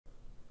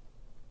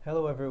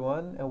Hello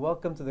everyone and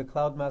welcome to the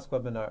CloudMask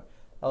webinar.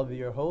 I'll be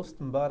your host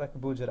Mubarak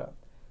Bujra.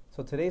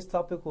 So today's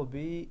topic will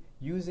be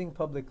using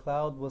public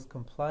cloud whilst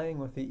complying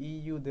with the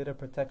EU data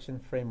protection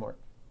framework.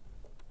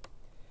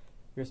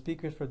 Your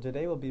speakers for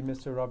today will be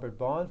Mr. Robert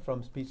Bond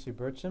from Speechly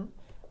Bircham.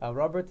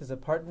 Robert is a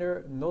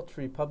partner,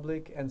 notary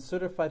public, and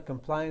certified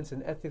compliance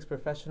and ethics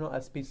professional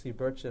at Speechly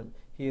Bircham.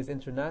 He is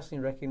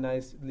internationally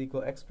recognized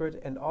legal expert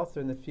and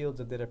author in the fields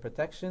of data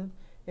protection,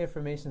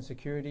 information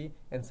security,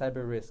 and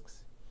cyber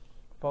risks.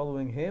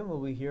 Following him, we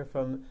will hear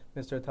from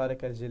Mr.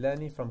 Tarek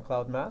El-Gillani from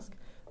CloudMask.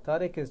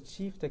 Tarek is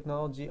Chief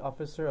Technology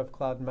Officer of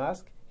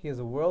CloudMask. He is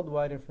a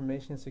worldwide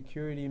information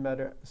security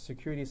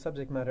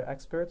subject matter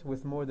expert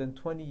with more than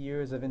 20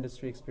 years of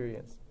industry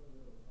experience.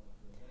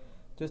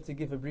 Just to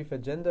give a brief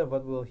agenda of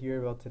what we'll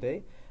hear about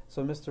today.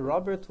 So Mr.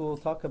 Robert will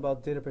talk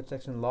about data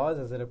protection laws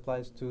as it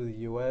applies to the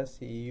US,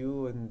 the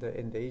EU,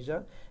 and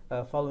Asia.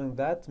 Following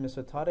that,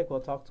 Mr. Tarek will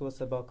talk to us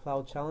about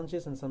cloud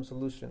challenges and some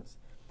solutions.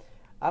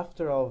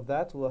 After all of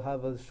that, we'll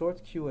have a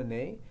short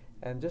Q&A,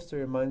 and just to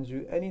remind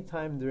you,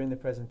 anytime during the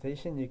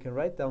presentation, you can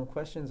write down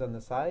questions on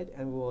the side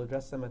and we will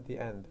address them at the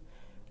end.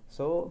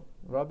 So,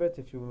 Robert,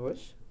 if you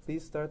wish,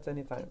 please start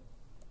anytime.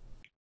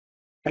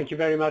 Thank you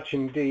very much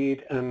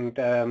indeed, and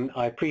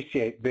I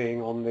appreciate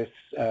being on this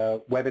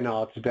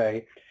webinar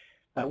today.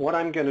 What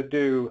I'm going to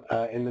do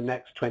in the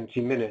next 20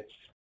 minutes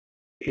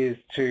is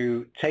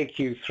to take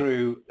you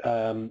through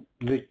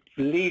the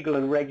legal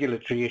and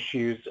regulatory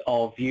issues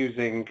of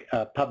using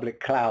public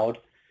cloud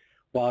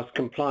whilst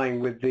complying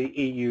with the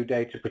EU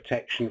data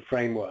protection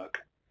framework.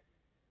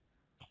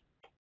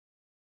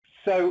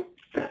 So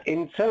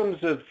in terms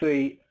of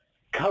the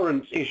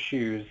current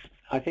issues,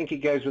 I think it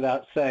goes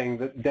without saying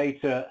that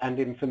data and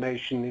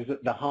information is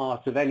at the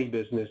heart of any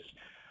business,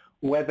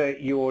 whether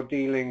you're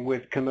dealing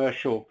with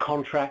commercial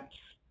contracts,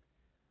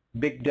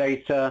 big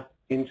data,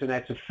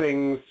 Internet of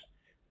Things,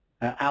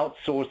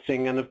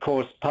 outsourcing, and of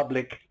course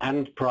public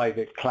and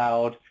private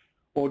cloud,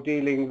 or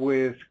dealing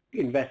with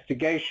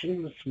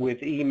investigations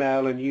with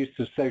email and use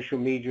of social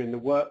media in the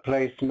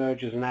workplace,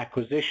 mergers and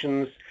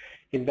acquisitions,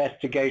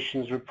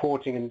 investigations,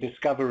 reporting and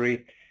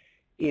discovery.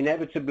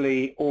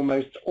 Inevitably,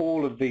 almost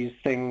all of these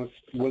things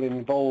will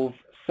involve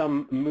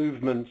some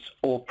movement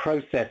or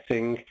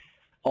processing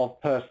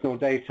of personal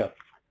data.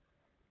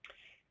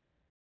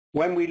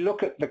 When we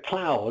look at the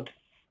cloud,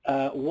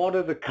 what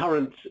are the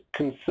current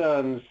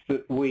concerns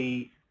that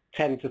we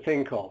tend to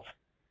think of?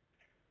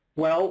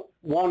 Well,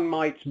 one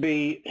might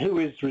be who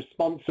is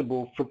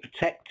responsible for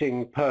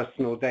protecting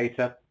personal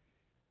data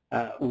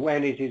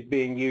when it is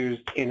being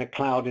used in a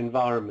cloud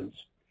environment.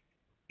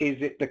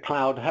 Is it the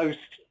cloud host?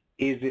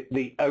 Is it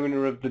the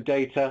owner of the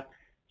data?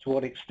 To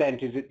what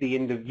extent is it the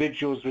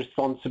individual's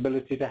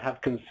responsibility to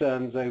have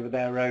concerns over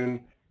their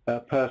own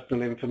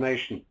personal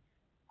information?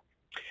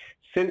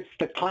 Since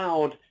the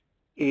cloud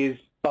is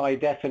by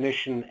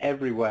definition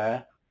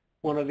everywhere,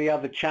 one of the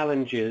other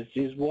challenges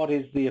is what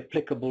is the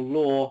applicable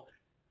law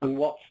and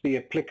what's the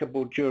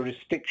applicable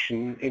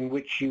jurisdiction in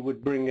which you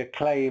would bring a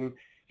claim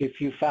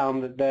if you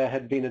found that there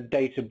had been a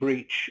data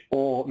breach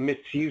or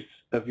misuse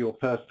of your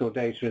personal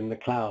data in the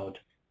cloud.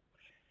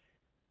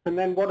 And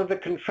then what are the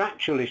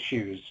contractual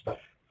issues?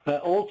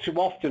 All too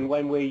often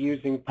when we're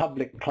using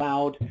public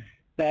cloud,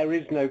 there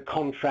is no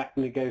contract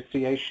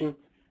negotiation.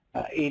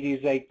 It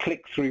is a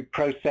click-through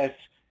process,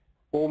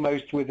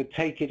 almost with a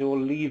take it or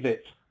leave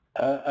it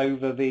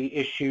over the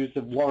issues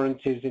of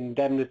warranties,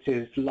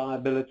 indemnities,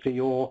 liability,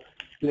 or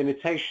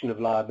limitation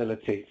of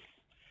liability.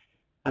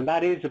 And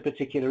that is a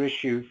particular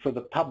issue for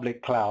the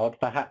public cloud,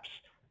 perhaps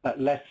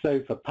less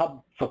so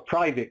for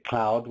private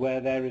cloud,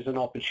 where there is an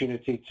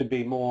opportunity to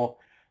be more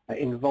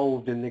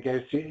involved in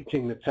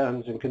negotiating the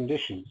terms and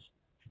conditions.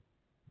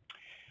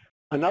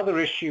 Another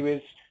issue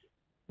is,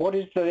 what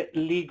is the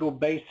legal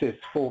basis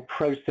for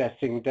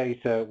processing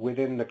data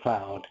within the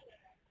cloud?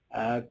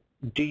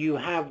 Do you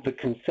have the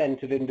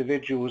consent of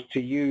individuals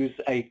to use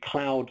a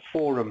cloud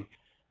forum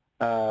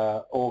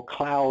or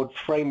cloud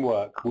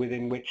framework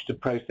within which to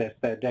process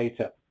their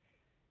data?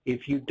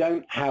 If you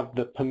don't have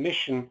the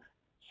permission,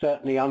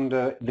 certainly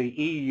under the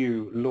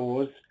EU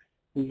laws,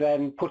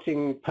 then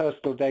putting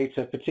personal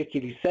data,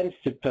 particularly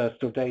sensitive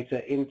personal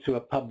data, into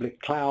a public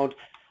cloud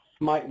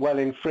might well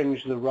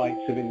infringe the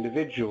rights of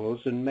individuals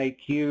and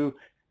make you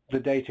the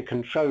data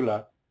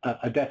controller,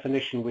 a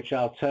definition which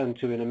I'll turn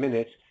to in a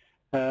minute,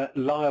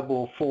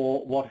 liable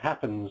for what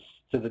happens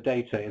to the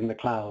data in the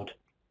cloud.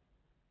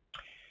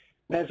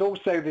 There's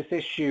also this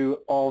issue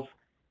of,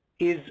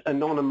 is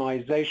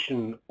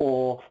anonymization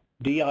or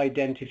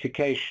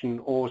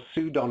de-identification or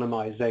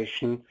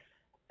pseudonymization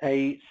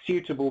a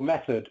suitable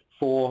method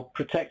for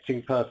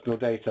protecting personal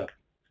data?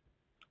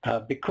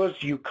 Because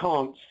you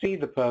can't see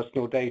the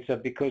personal data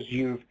because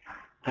you've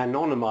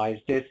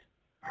anonymized it,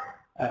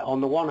 on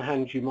the one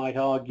hand you might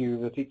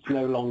argue that it's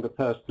no longer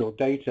personal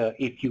data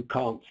if you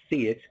can't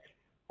see it.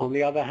 On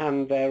the other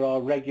hand, there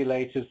are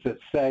regulators that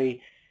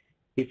say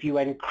if you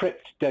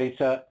encrypt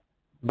data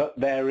but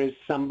there is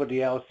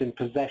somebody else in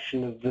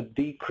possession of the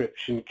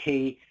decryption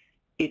key,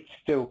 it's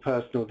still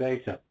personal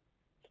data.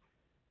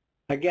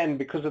 Again,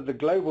 because of the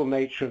global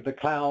nature of the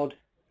cloud,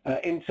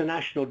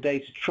 international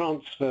data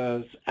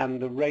transfers and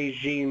the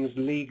regimes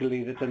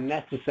legally that are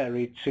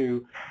necessary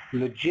to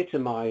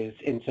legitimize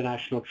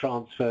international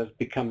transfers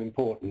become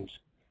important.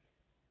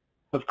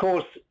 Of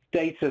course,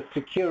 data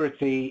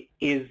security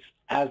is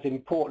as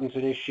important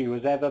an issue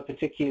as ever,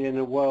 particularly in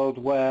a world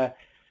where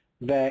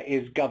there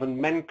is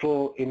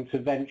governmental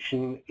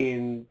intervention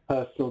in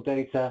personal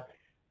data.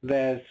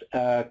 There's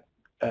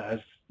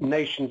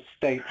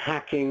nation-state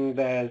hacking,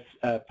 there's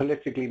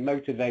politically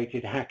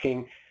motivated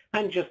hacking,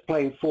 and just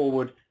plain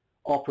forward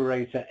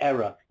operator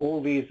error.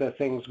 All these are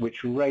things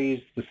which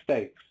raise the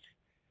stakes.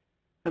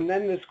 And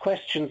then there's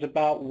questions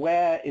about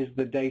where is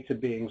the data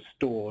being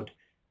stored?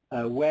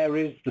 Where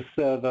is the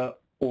server,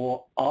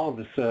 or are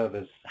the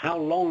servers? How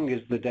long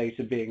is the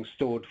data being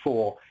stored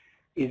for?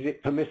 Is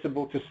it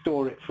permissible to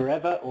store it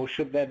forever, or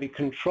should there be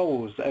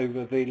controls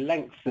over the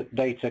length that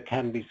data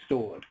can be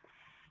stored?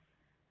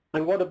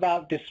 And what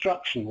about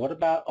destruction? What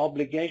about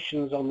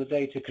obligations on the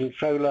data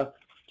controller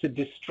to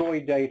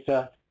destroy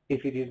data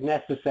if it is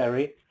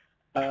necessary,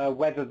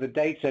 whether the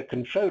data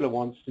controller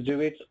wants to do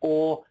it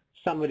or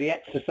somebody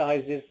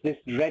exercises this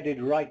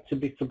dreaded right to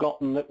be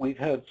forgotten that we've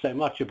heard so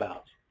much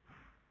about?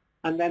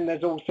 And then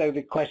there's also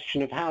the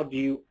question of how do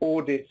you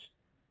audit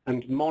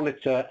and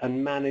monitor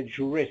and manage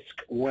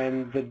risk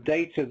when the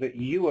data that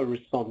you are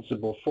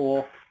responsible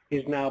for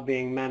is now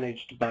being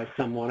managed by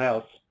someone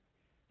else.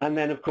 And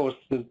then, of course,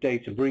 the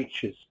data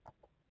breaches.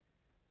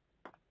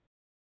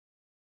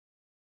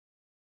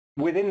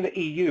 Within the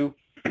EU,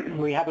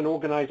 we have an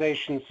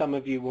organization some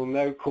of you will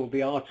know called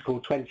the Article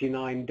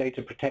 29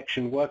 Data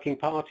Protection Working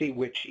Party,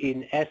 which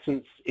in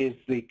essence is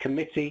the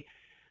committee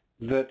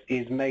that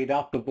is made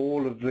up of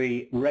all of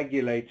the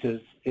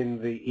regulators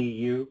in the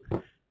EU.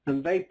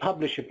 And they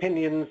publish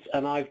opinions,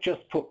 and I've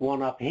just put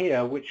one up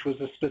here, which was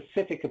a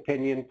specific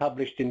opinion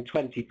published in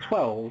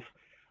 2012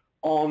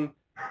 on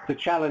the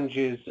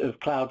challenges of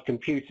cloud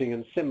computing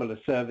and similar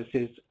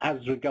services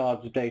as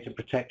regards data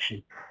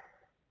protection.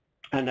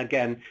 And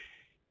again,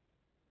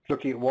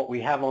 looking at what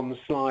we have on the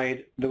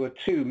slide, there were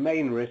two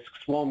main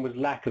risks. One was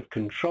lack of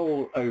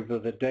control over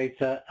the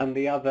data, and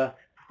the other,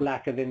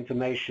 lack of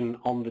information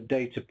on the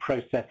data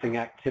processing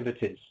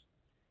activities.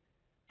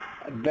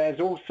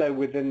 There's also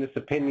within this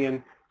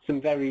opinion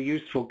some very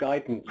useful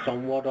guidance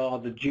on what are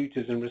the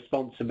duties and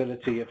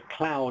responsibility of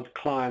cloud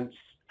clients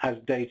as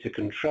data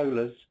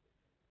controllers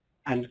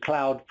and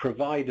cloud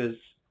providers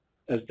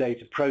as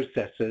data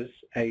processors,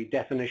 a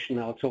definition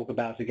I'll talk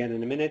about again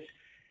in a minute,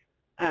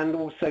 and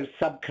also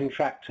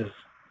subcontractors.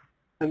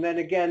 And then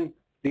again,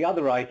 the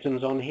other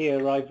items on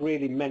here I've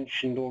really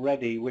mentioned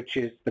already, which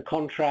is the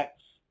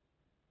contracts,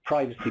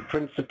 privacy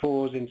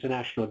principles,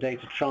 international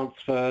data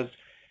transfers,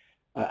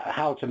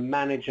 how to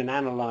manage and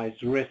analyze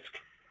risk,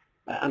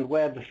 and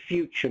where the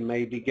future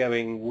may be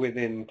going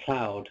within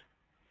cloud.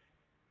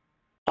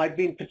 I've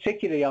been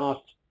particularly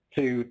asked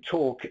to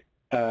talk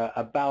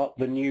about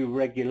the new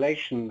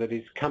regulation that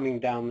is coming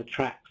down the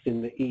tracks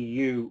in the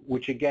EU,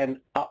 which again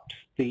ups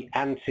the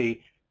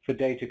ante for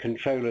data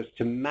controllers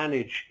to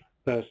manage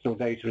personal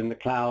data in the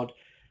cloud.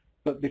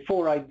 But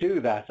before I do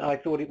that, I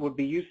thought it would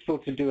be useful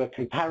to do a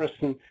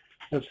comparison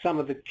of some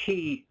of the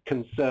key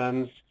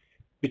concerns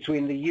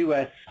between the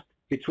US,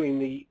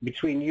 between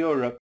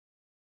Europe,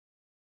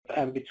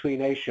 and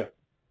between Asia.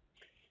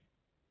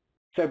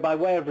 So by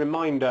way of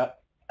reminder,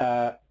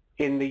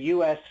 in the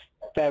US,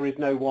 there is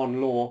no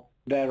one law.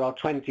 There are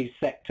 20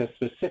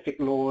 sector-specific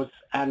laws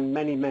and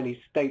many,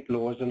 many state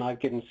laws, and I've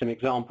given some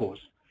examples.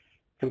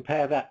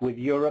 Compare that with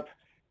Europe,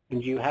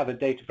 and you have a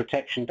data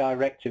protection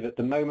directive at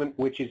the moment,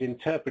 which is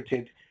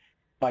interpreted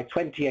by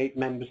 28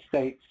 member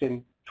states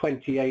in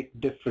 28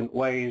 different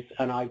ways,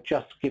 and I've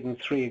just given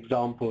 3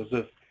 examples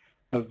of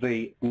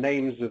the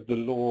names of the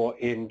law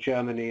in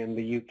Germany and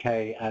the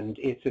UK and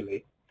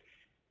Italy.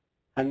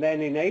 And then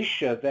in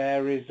Asia,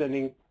 there is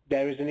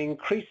an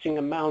increasing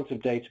amount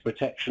of data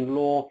protection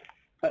law,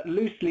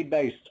 loosely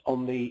based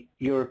on the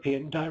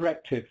European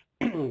directive,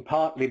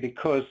 partly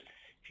because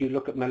if you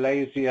look at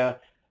Malaysia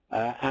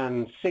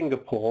and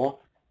Singapore,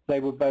 they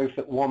were both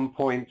at one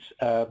point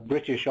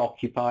British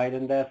occupied,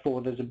 and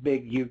therefore there's a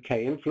big UK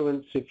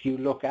influence. If you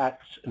look at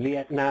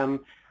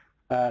Vietnam,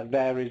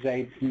 there is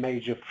a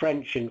major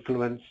French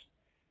influence,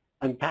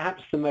 and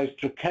perhaps the most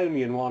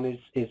draconian one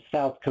is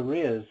South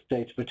Korea's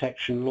data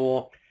protection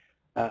law,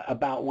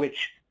 about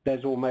which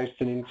there's almost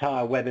an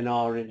entire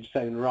webinar in its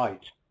own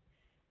right.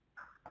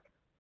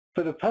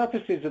 For the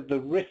purposes of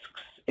the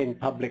risks in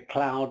public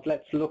cloud,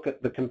 let's look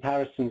at the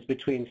comparisons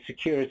between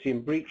security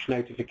and breach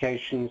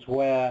notifications,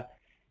 where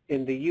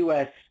in the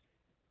US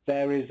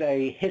there is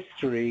a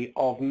history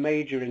of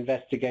major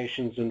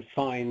investigations and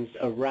fines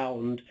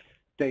around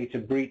data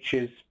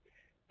breaches.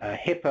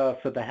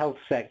 HIPAA for the health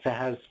sector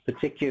has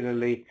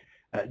particularly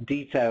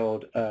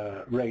detailed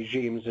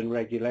regimes and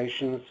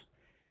regulations,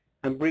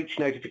 and breach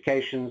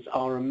notifications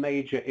are a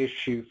major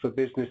issue for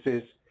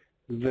businesses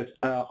that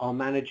are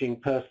managing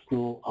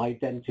personal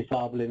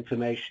identifiable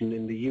information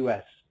in the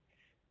US.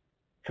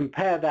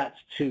 Compare that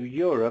to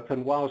Europe,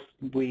 and whilst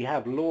we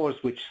have laws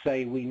which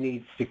say we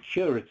need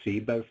security,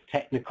 both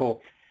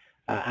technical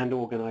and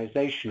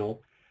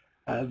organizational,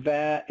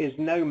 there is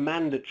no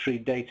mandatory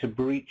data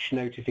breach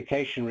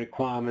notification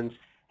requirement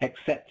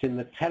except in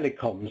the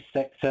telecoms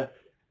sector,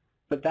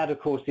 but that of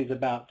course is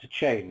about to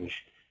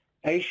change.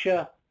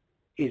 Asia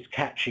is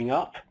catching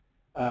up,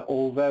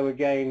 although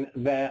again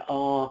there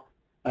are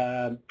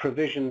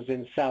provisions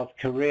in South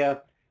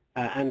Korea,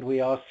 and we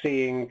are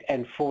seeing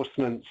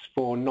enforcements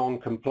for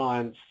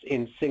non-compliance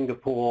in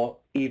Singapore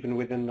even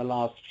within the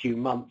last few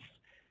months.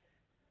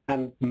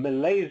 And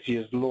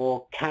Malaysia's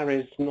law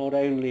carries not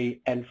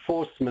only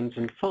enforcement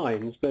and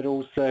fines, but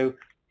also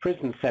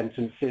prison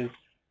sentences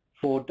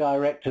for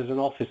directors and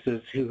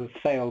officers who have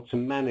failed to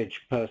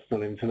manage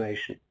personal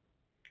information.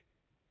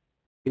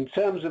 In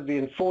terms of the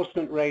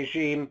enforcement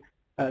regime,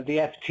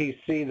 the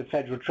FTC, the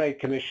Federal Trade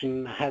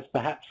Commission, has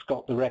perhaps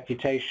got the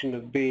reputation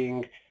of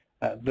being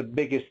the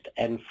biggest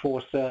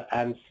enforcer,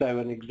 and so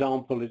an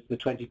example is the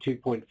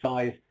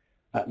 $22.5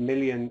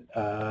 million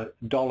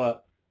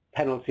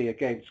penalty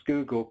against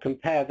Google.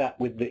 Compare that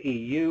with the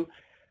EU.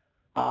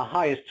 Our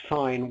highest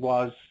fine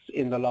was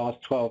in the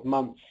last 12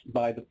 months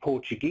by the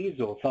Portuguese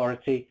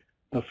authority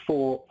of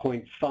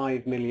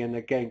 4.5 million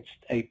against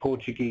a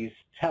Portuguese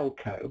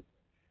telco.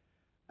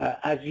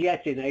 As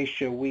yet in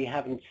Asia we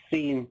haven't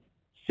seen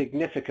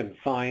significant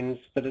fines,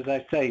 but as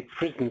I say,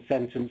 prison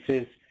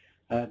sentences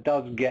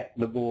does get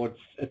the board's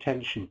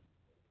attention.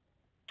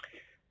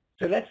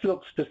 So let's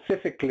look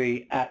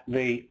specifically at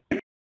the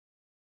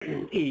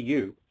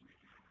EU.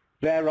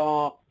 There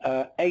are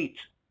 8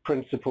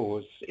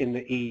 principles in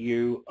the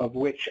EU, of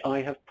which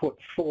I have put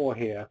 4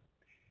 here,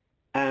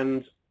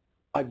 and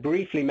I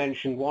briefly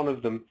mentioned one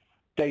of them,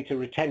 data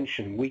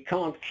retention. We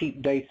can't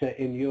keep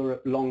data in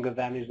Europe longer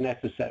than is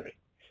necessary.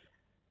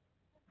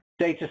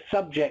 Data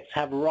subjects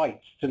have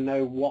rights to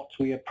know what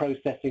we are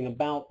processing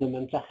about them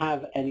and to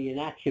have any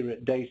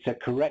inaccurate data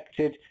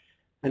corrected,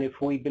 and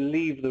if we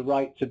believe the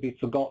right to be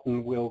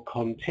forgotten will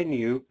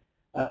continue,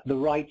 the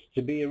right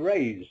to be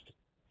erased.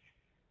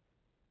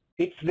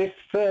 It's this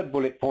third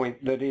bullet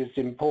point that is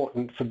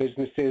important for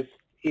businesses.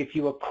 If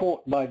you are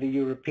caught by the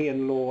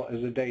European law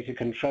as a data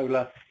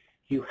controller,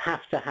 you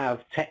have to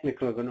have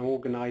technical and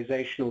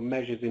organizational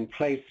measures in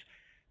place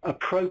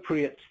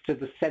appropriate to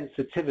the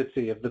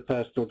sensitivity of the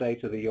personal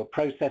data that you're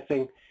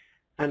processing.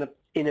 And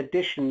in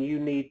addition, you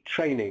need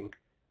training.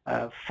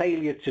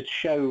 Failure to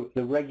show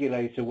the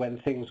regulator when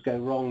things go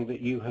wrong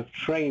that you have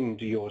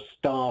trained your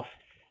staff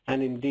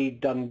and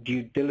indeed done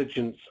due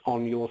diligence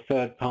on your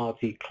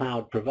third-party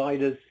cloud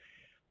providers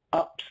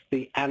ups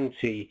the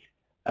ante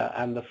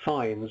and the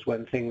fines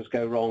when things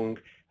go wrong.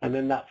 And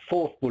then that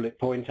fourth bullet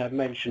point I've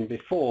mentioned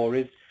before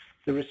is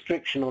the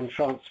restriction on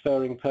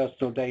transferring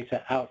personal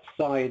data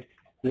outside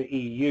the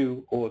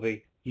EU, or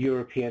the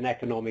European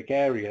Economic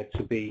Area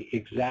to be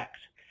exact,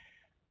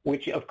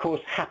 which of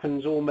course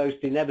happens almost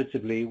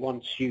inevitably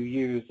once you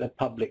use a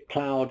public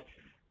cloud,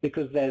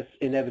 because there's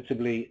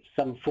inevitably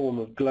some form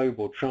of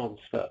global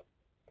transfer.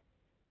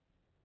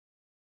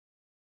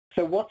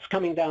 So what's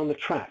coming down the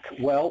track?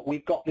 Well,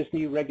 we've got this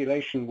new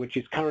regulation which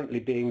is currently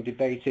being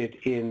debated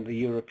in the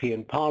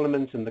European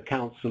Parliament and the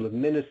Council of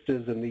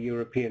Ministers and the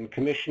European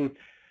Commission,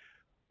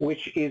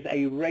 which is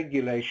a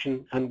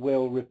regulation and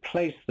will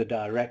replace the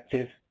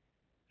directive,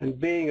 and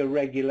being a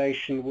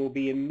regulation will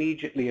be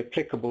immediately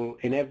applicable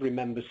in every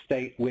member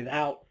state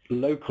without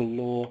local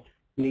law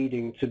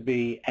needing to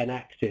be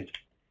enacted.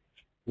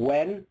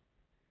 When?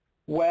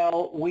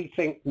 Well, we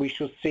think we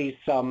shall see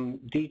some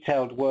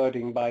detailed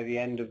wording by the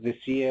end of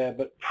this year,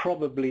 but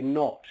probably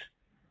not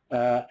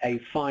a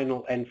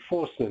final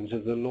enforcement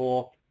of the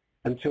law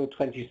until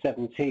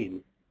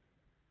 2017.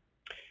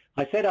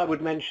 I said I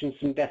would mention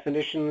some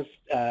definitions.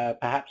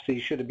 Perhaps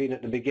these should have been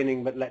at the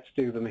beginning, but let's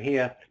do them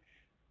here.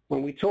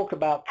 When we talk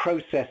about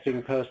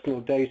processing personal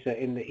data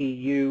in the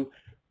EU,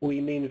 we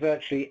mean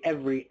virtually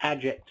every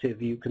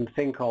adjective you can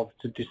think of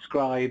to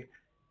describe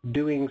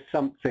doing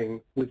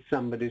something with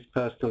somebody's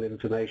personal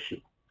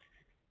information.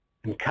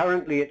 And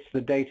currently it's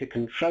the data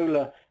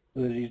controller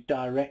that is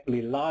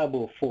directly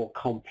liable for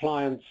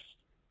compliance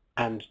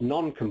and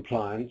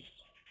non-compliance,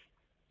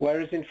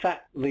 whereas in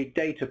fact the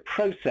data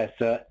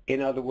processor,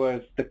 in other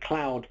words the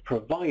cloud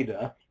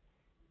provider,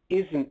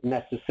 isn't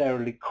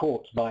necessarily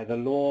caught by the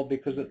law,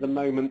 because at the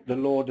moment the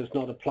law does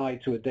not apply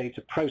to a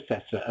data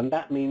processor. And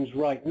that means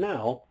right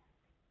now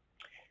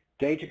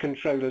data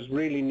controllers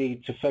really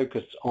need to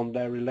focus on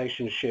their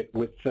relationship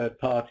with third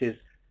parties,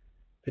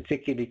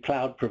 particularly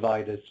cloud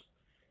providers.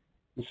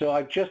 And so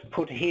I've just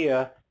put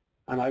here,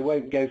 and I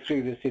won't go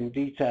through this in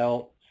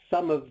detail,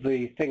 some of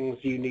the things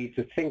you need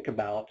to think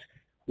about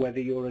whether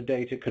you're a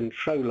data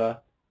controller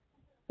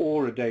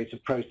or a data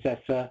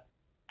processor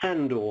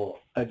and or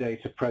a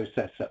data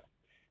processor.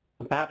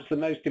 And perhaps the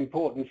most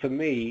important for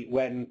me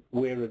when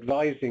we're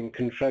advising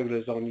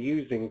controllers on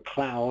using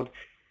cloud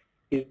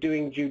is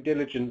doing due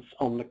diligence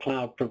on the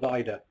cloud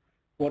provider.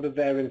 What are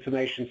their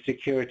information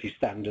security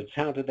standards?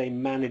 How do they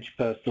manage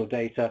personal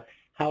data?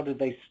 How do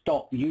they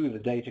stop you, the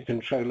data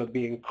controller,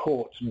 being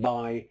caught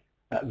by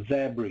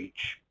their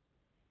breach.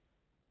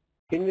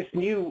 In this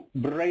new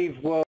brave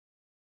world,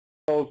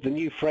 the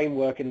new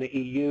framework in the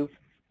EU,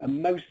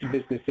 most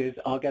businesses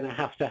are going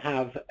to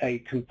have a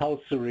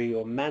compulsory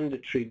or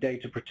mandatory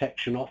data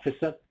protection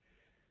officer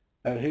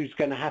who's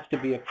going to have to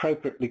be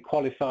appropriately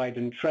qualified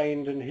and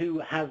trained, and who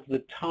has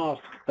the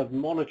task of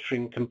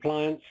monitoring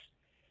compliance,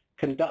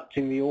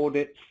 conducting the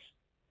audits,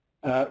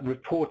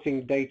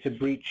 reporting data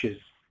breaches.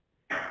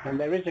 And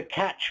there is a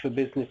catch for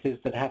businesses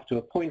that have to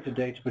appoint a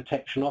data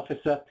protection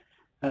officer.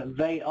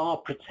 They are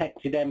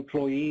protected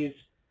employees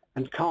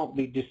and can't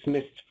be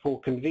dismissed for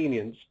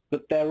convenience,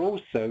 but they're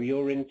also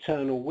your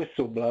internal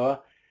whistleblower,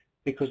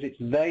 because it's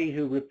they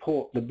who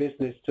report the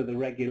business to the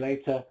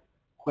regulator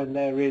when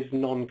there is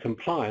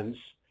non-compliance,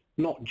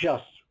 not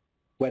just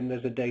when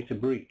there's a data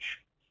breach.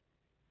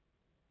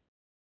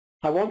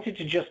 I wanted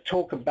to just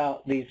talk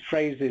about these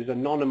phrases,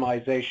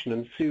 anonymization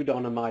and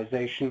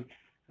pseudonymization.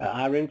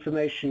 Our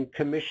Information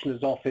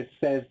Commissioner's Office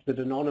says that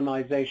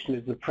anonymization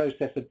is the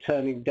process of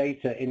turning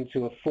data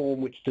into a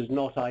form which does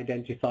not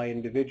identify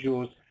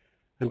individuals,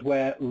 and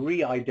where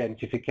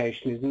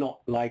re-identification is not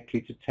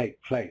likely to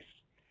take place.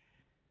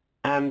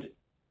 And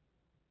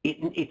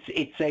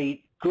it's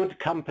a good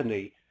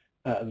company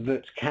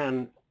that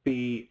can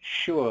be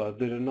sure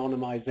that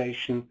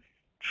anonymization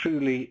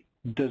truly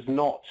does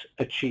not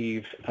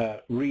achieve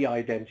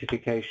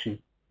re-identification.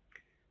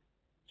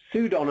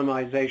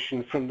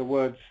 Pseudonymization, from the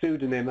word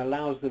pseudonym,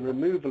 allows the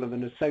removal of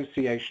an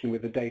association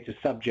with the data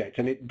subject,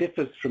 and it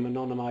differs from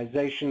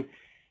anonymization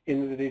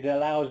in that it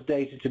allows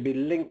data to be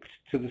linked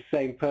to the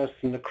same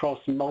person across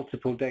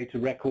multiple data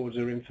records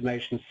or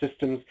information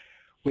systems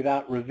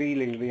without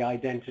revealing the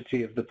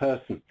identity of the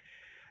person.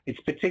 It's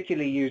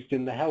particularly used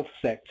in the health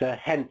sector,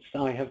 hence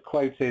I have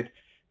quoted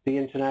the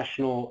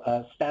international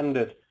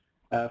standard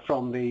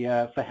from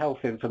the for health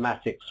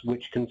informatics,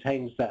 which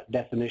contains that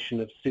definition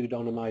of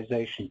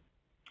pseudonymization.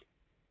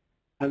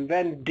 And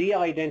then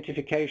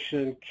de-identification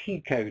and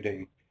key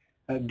coding.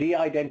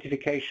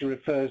 De-identification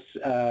refers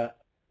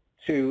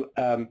to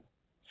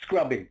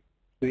scrubbing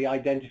the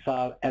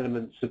identifiable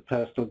elements of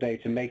personal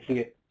data, making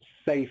it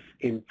safe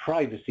in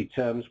privacy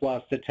terms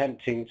whilst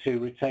attempting to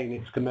retain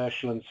its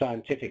commercial and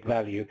scientific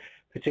value,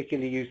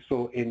 particularly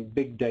useful in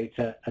big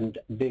data and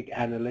big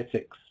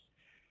analytics.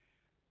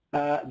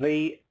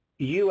 The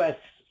US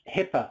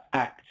HIPAA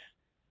Act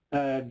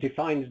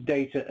defines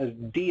data as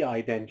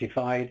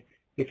de-identified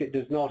if it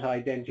does not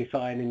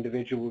identify an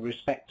individual with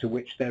respect to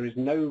which there is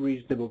no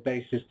reasonable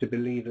basis to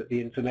believe that the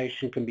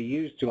information can be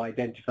used to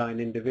identify an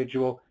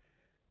individual,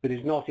 but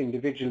is not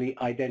individually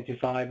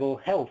identifiable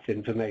health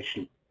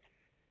information.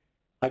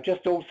 I've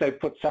just also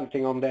put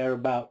something on there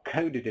about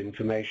coded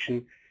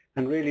information,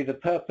 and really the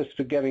purpose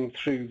for going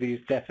through these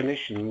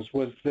definitions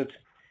was that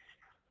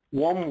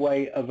one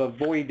way of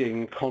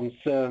avoiding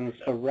concerns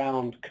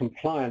around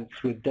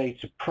compliance with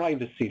data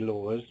privacy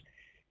laws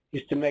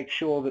is to make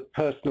sure that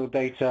personal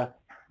data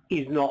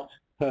is not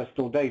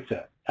personal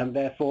data, and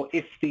therefore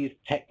if these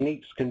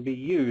techniques can be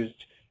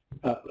used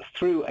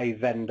through a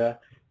vendor,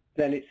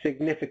 then it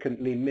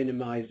significantly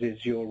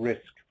minimizes your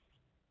risk.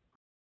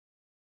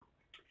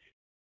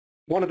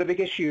 One of the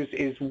big issues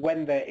is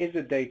when there is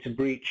a data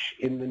breach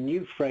in the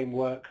new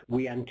framework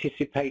we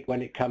anticipate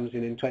when it comes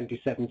in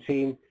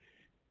 2017.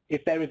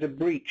 If there is a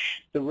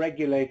breach, the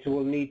regulator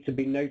will need to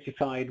be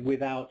notified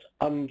without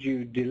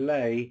undue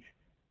delay,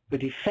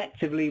 but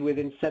effectively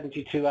within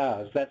 72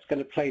 hours. That's going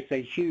to place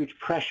a huge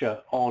pressure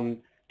on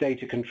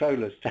data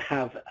controllers to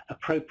have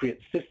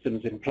appropriate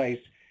systems in place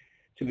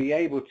to be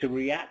able to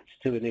react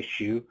to an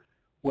issue,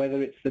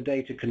 whether it's the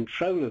data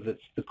controller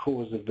that's the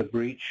cause of the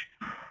breach,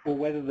 or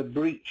whether the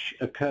breach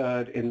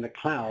occurred in the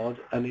cloud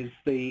and is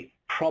the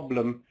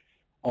problem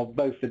of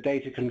both the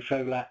data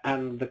controller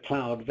and the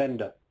cloud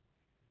vendor.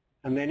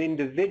 And then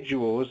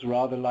individuals,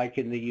 rather like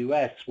in the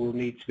US, will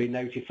need to be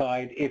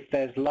notified if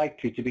there's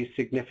likely to be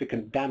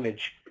significant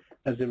damage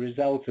as a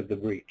result of the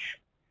breach.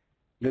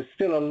 There's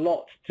still a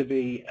lot to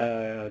be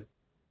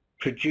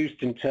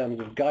produced in terms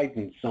of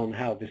guidance on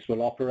how this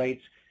will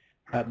operate,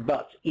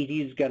 but it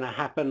is going to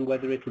happen.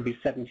 Whether it will be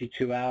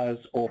 72 hours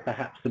or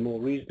perhaps a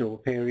more reasonable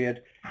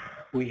period,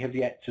 we have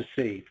yet to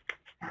see.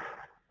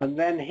 And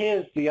then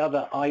here's the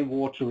other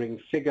eye-watering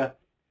figure.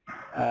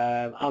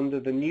 Under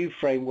the new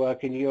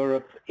framework in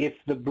Europe, if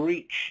the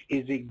breach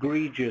is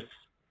egregious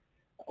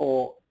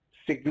or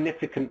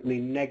significantly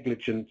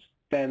negligent,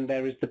 then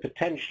there is the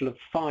potential of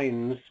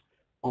fines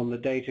on the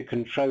data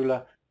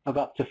controller of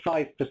up to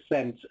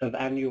 5% of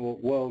annual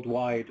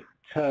worldwide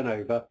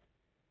turnover.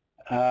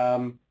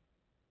 And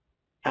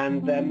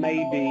there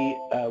may be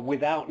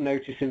without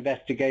notice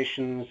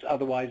investigations,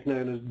 otherwise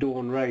known as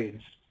dawn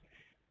raids.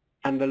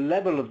 And the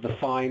level of the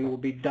fine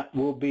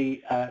will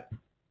be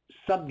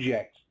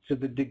subject to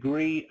the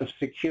degree of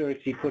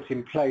security put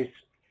in place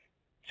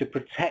to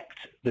protect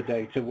the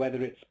data,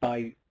 whether it's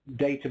by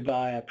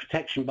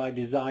protection by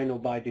design or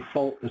by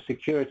default, the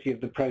security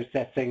of the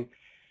processing,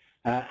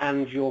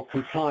 and your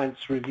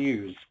compliance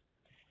reviews.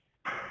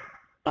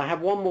 I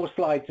have one more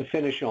slide to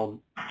finish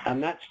on,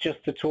 and that's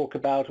just to talk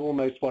about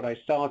almost what I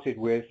started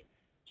with,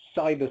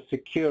 cyber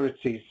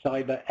security,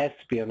 cyber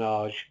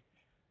espionage,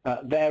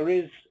 there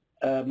is,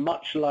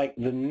 much like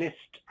the NIST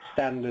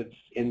standards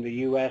in the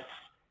US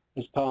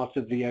as part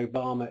of the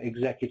Obama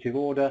executive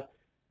order,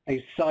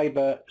 a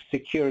cyber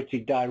security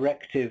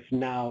directive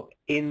now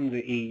in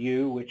the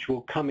EU, which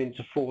will come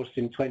into force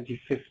in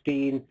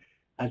 2015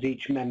 as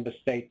each member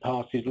state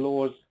passes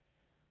laws,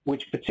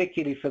 which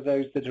particularly for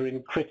those that are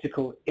in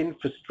critical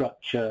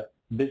infrastructure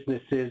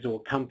businesses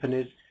or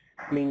companies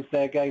means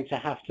they're going to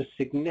have to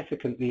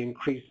significantly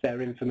increase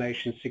their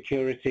information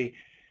security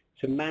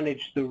to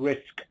manage the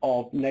risk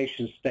of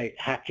nation-state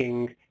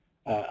hacking,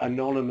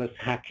 anonymous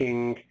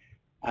hacking,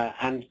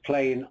 and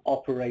plain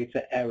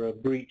operator error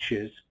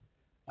breaches,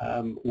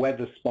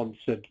 whether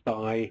sponsored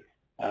by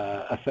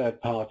a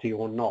third party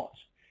or not.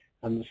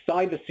 And the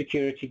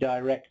Cybersecurity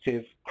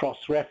Directive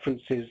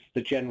cross-references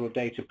the General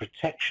Data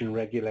Protection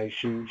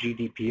Regulation,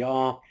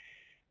 GDPR,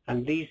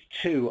 and these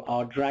two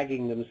are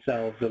dragging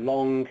themselves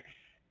along.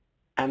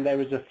 And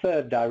there is a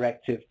third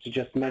directive to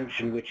just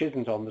mention, which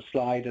isn't on the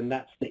slide, and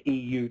that's the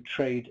EU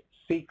Trade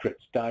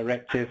Secrets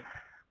Directive,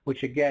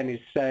 which again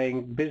is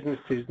saying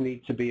businesses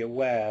need to be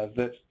aware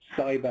that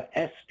cyber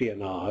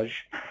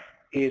espionage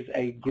is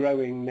a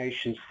growing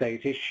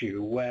nation-state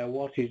issue where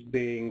what is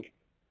being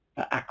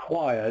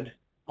acquired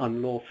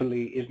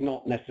unlawfully is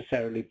not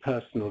necessarily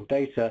personal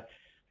data,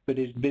 but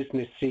is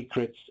business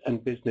secrets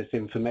and business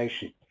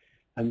information.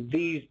 And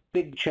these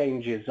big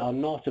changes are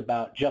not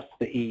about just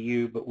the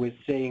EU, but we're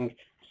seeing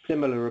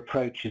similar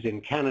approaches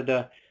in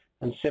Canada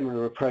and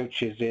similar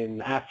approaches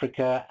in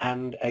Africa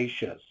and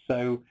Asia.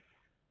 So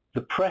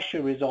the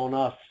pressure is on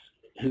us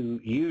who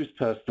use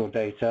personal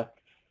data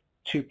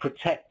to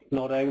protect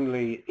not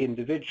only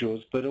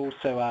individuals, but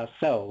also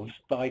ourselves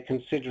by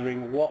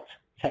considering what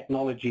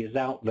technology is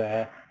out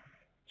there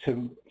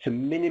to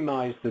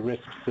minimize the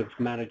risks of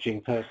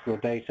managing personal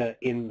data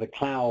in the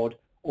cloud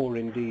or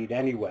indeed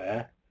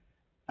anywhere.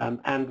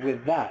 And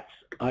with that,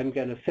 I'm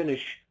going to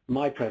finish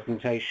my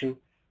presentation.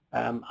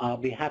 I'll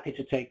be happy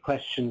to take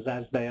questions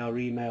as they are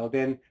emailed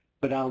in,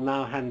 but I'll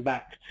now hand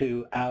back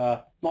to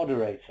our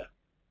moderator.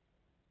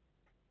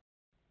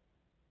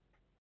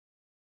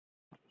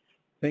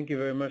 Thank you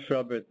very much,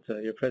 Robert.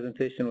 Your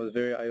presentation was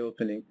very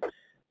eye-opening.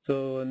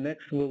 So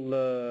next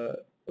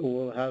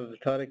we'll have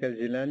Tarek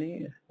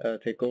El-Gillani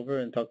take over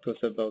and talk to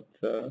us about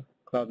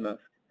CloudMask.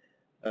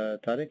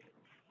 Tarek?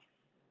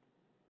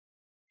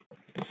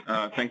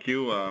 Thank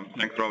you.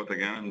 Thanks, Robert,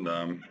 again.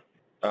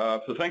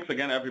 So thanks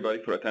again,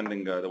 everybody, for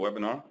attending the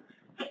webinar.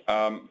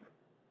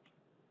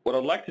 What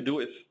I'd like to do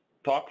is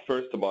talk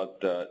first about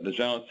the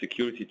general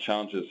security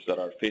challenges that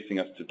are facing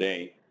us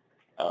today,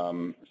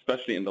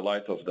 especially in the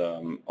light of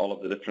all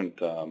of the different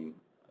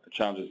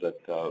challenges that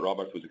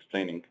Robert was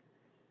explaining.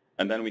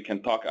 And then we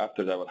can talk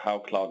after that about how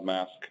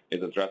CloudMask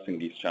is addressing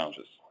these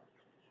challenges.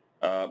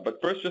 But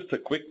first, just a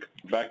quick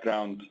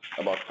background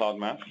about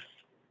CloudMask.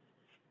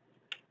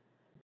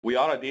 We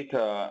are a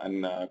data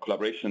and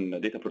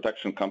data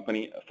protection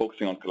company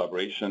focusing on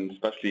collaboration,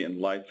 especially in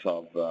light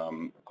of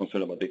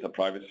concern about data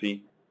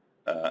privacy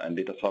and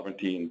data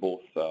sovereignty in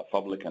both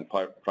public and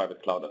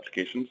private cloud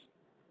applications.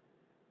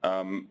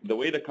 The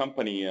way the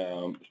company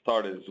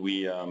started is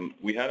we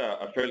had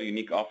a fairly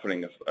unique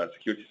offering, a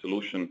security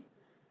solution,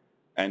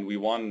 and we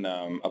won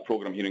a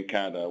program here in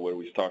Canada where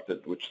we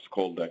started, which is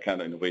called the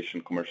Canada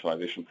Innovation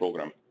Commercialization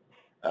Program.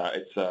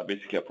 It's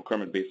basically a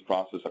procurement-based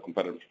process, a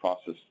competitive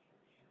process,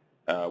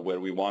 where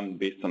we won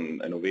based on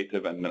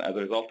innovative, and as a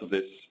result of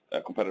this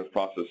competitive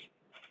process,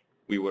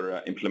 we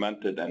were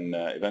implemented and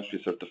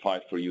eventually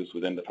certified for use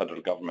within the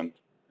federal government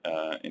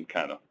in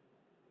Canada.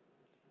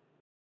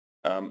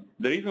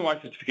 The reason why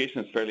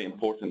certification is fairly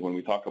important when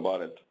we talk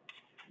about it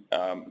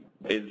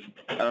is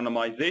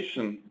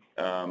anonymization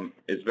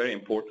is very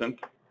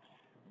important,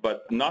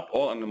 but not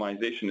all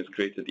anonymization is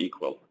created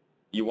equal.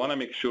 You want to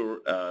make sure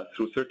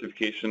through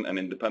certification and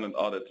independent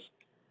audits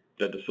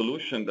that the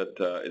solution that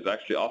is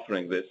actually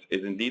offering this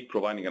is indeed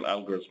providing an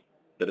algorithm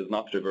that is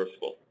not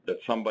reversible, that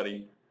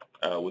somebody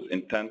with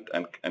intent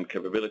and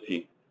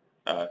capability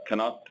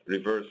cannot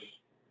reverse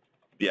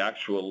the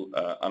actual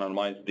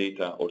anonymized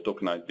data or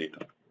tokenized data.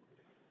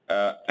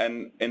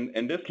 And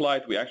in this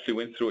slide, we actually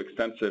went through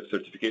extensive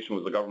certification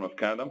with the Government of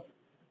Canada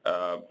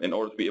in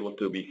order to be able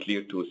to be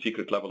cleared to a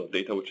secret level of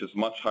data, which is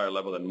much higher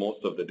level than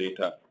most of the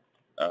data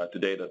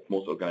today that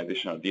most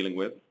organizations are dealing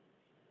with.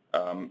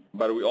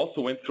 But we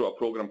also went through a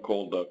program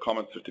called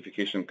Common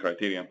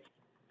Criteria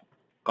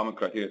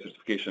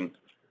Certification,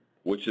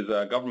 which is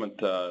a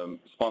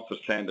government-sponsored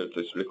standard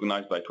that's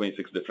recognized by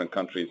 26 different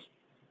countries,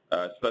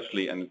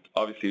 especially, and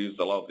obviously uses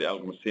a lot of the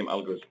same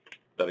algorithms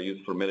that are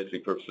used for military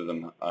purposes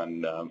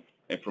and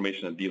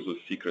information that deals with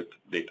secret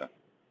data.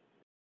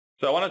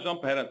 So I want to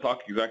jump ahead and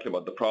talk exactly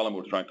about the problem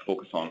we're trying to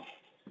focus on.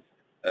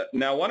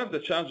 Now, one of the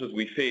challenges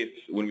we face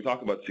when we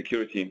talk about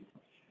security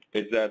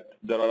is that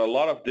there are a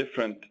lot of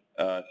different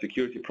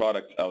security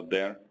products out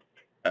there.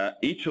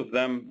 Each of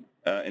them,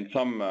 in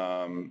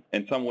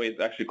some ways,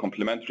 actually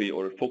complementary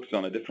or focusing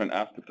on a different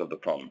aspect of the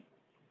problem.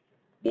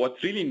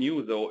 What's really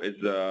new, though, is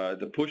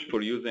the push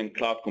for using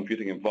cloud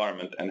computing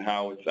environment and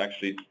how it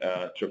actually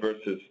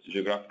traverses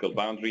geographical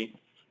boundary.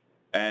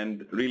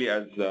 And really,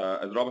 as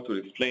Robert was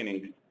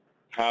explaining,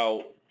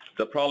 how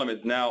the problem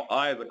is now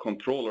I, as a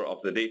controller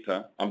of the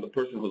data, I'm the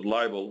person who's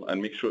liable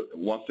and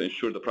wants to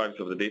ensure the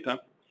privacy of the data.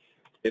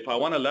 If I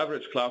want to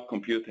leverage cloud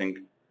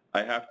computing,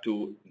 I have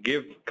to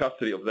give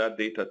custody of that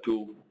data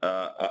to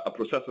a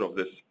processor of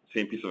this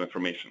same piece of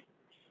information.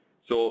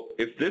 So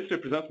if this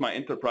represents my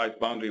enterprise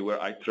boundary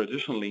where I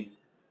traditionally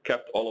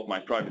kept all of my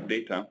private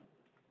data,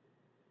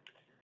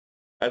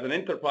 as an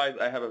enterprise,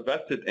 I have a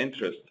vested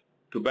interest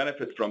to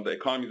benefit from the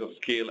economies of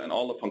scale and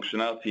all the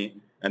functionality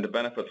and the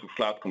benefits of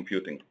cloud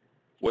computing,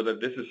 whether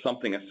this is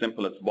something as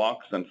simple as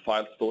box and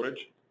file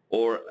storage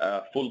or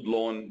a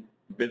full-blown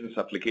business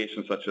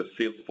applications such as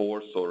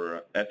Salesforce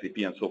or SAP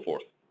and so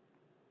forth.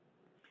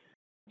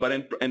 But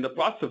in the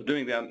process of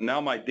doing that, now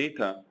my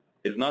data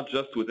is not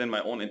just within my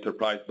own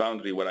enterprise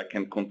boundary where I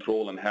can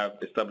control and have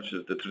established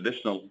the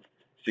traditional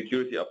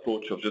security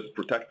approach of just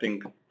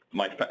protecting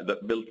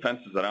build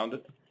fences around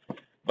it,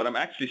 but I'm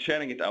actually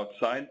sharing it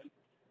outside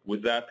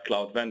with that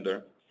cloud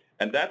vendor.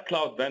 And that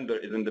cloud vendor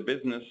is in the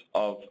business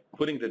of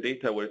putting the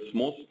data where it's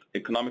most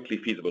economically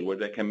feasible, where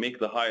they can make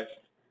the highest,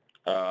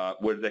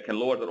 where they can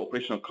lower their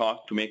operational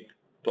cost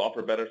to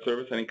offer better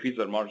service and increase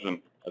their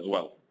margin as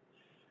well.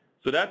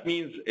 So that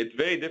means it's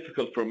very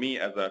difficult for me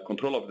as a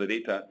controller of the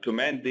data to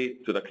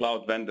mandate to the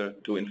cloud vendor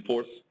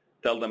to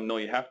tell them, no,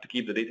 you have to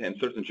keep the data in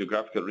certain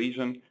geographical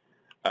region.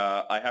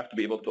 I have to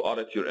be able to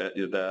audit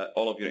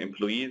all of your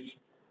employees.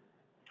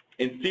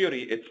 In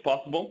theory, it's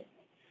possible,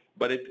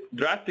 but it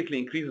drastically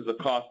increases the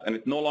cost and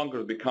it no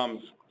longer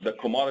becomes the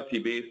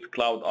commodity-based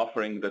cloud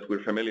offering that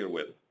we're familiar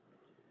with.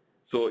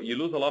 So you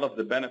lose a lot of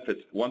the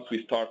benefits once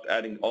we start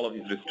adding all of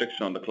these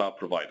restrictions on the cloud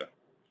provider.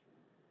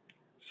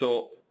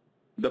 So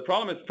the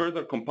problem is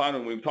further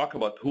compounded when we talk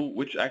about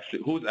who's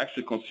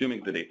actually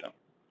consuming the data.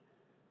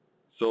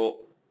 So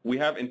we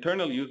have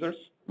internal users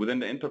within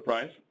the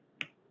enterprise,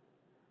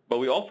 but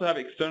we also have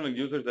external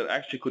users that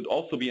actually could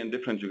also be in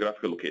different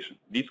geographical locations.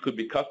 These could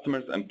be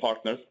customers and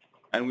partners,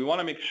 and we want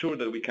to make sure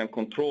that we can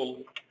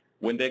control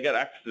when they get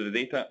access to the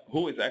data,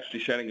 who is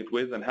actually sharing it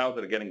with and how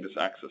they're getting this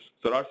access.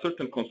 So there are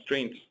certain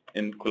constraints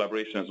in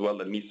collaboration as well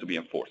that needs to be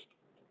enforced.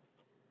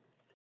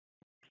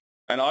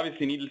 And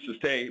obviously, needless to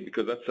say,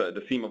 because that's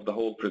the theme of the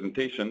whole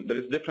presentation, there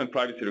is different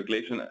privacy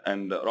regulation,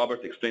 and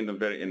Robert explained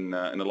them in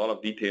a lot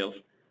of details,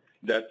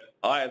 that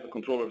I, as a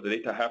controller of the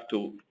data, have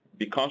to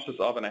be conscious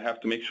of, and I have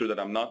to make sure that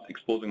I'm not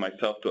exposing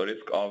myself to a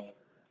risk of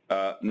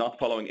not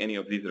following any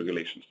of these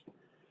regulations.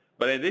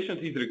 But in addition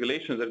to these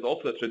regulations, there's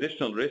also a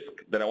traditional risk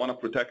that I want to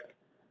protect,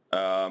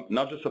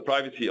 not just the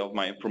privacy of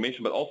my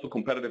information, but also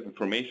competitive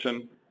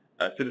information,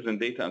 citizen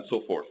data, and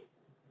so forth.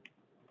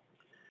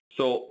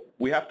 So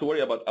we have to worry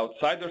about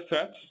outsider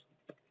threats.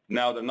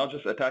 Now, they're not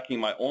just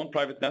attacking my own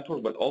private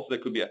network, but also they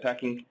could be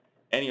attacking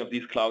any of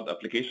these cloud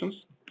applications.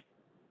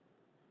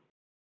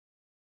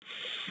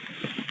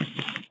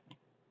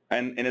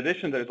 And in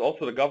addition, there is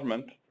also the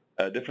government,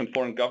 different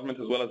foreign governments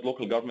as well as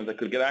local governments that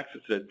could get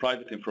access to that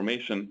private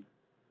information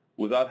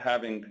without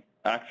having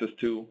access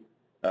to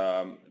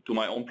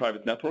my own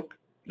private network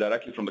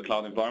directly from the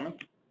cloud environment.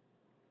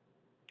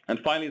 And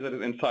finally, there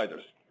is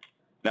insiders.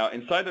 Now,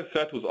 insider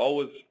threat was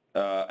always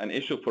an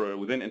issue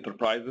within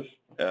enterprises.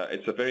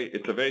 It's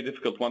a very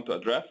difficult one to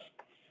address,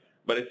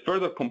 but it's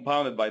further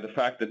compounded by the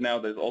fact that now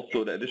there's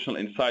also the additional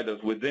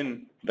insiders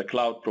within the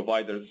cloud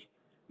providers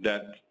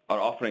that are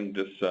offering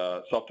this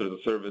software as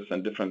a service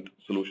and different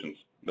solutions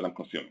that I'm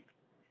consuming.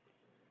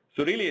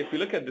 So really, if you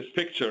look at this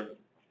picture,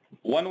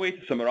 one way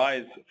to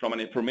summarize from an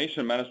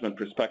information management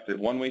perspective,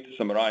 one way to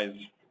summarize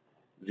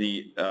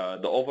the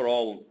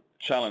overall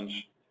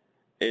challenge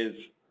is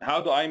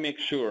how do I make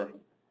sure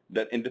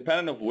that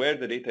independent of where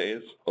the data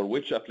is or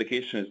which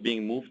application is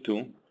being moved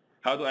to,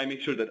 how do I make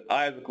sure that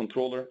I as a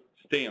controller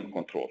stay in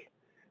control?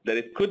 That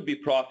it could be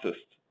processed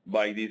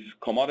by these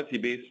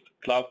commodity-based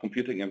cloud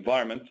computing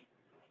environments,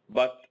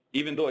 but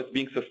even though it's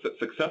being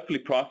successfully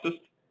processed,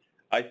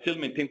 I still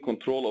maintain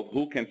control of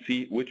who can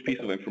see which piece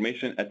of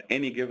information at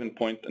any given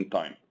point in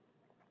time.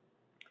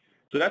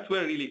 So that's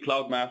where really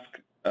CloudMask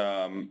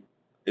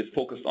is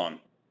focused on.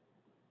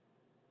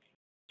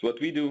 So what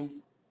we do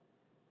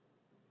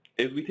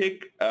is we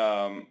take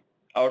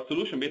our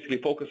solution basically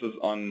focuses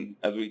on,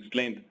 as we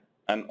explained,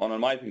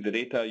 anonymizing the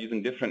data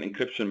using different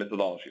encryption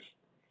methodologies.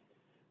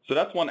 So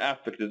that's one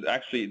aspect, is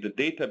actually the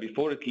data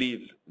before it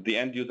leaves the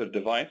end user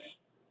device,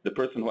 the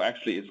person who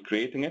actually is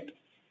creating it.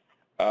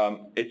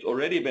 It's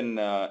already been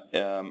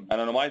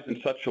anonymized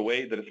in such a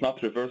way that it's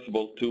not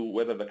reversible to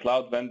whether the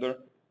cloud vendor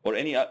or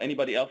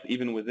anybody else,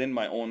 even within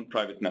my own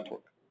private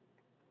network.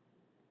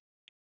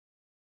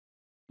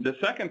 The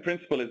second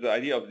principle is the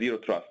idea of zero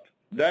trust.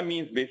 That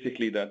means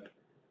basically that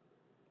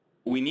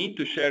we need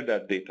to share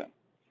that data.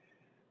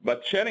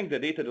 But sharing the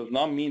data does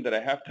not mean that I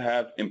have to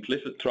have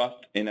implicit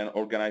trust in an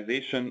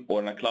organization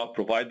or in a cloud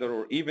provider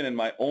or even in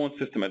my own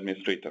system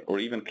administrator or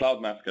even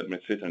CloudMask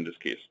administrator in this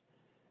case.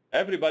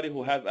 Everybody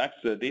who has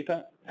access to the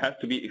data has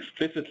to be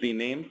explicitly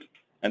named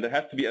and there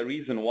has to be a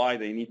reason why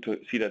they need to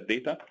see that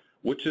data,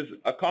 which is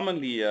a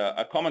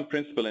common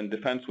principle in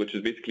defense, which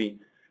is basically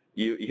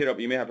you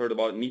may have heard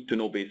about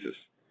need-to-know basis.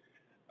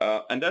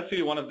 And that's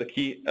really one of the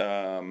key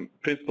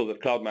principles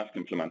that CloudMask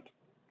implement.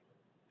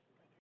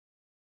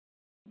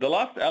 The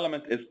last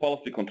element is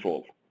policy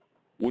control.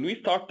 When we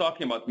start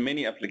talking about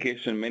many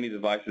applications, many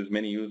devices,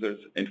 many users,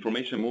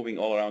 information moving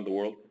all around the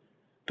world,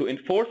 to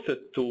enforce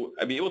it, to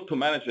be able to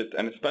manage it,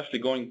 and especially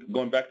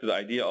going back to the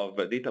idea of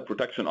a data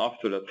protection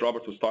officer that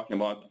Robert was talking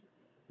about,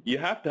 you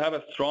have to have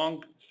a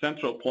strong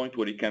central point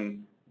where you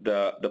can,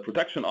 the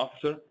protection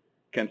officer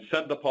can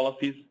set the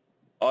policies,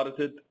 audit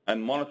it,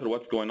 and monitor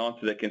what's going on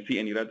so they can see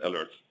any red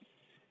alerts.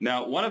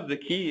 Now, one of the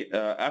key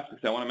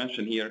aspects I want to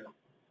mention here,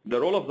 the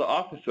role of the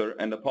officer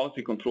and the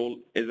policy control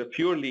is a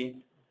purely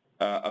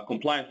a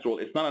compliance role.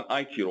 It's not an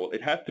IT role.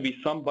 It has to be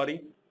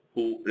somebody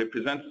who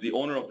represents the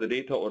owner of the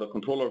data or the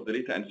controller of the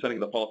data and setting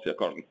the policy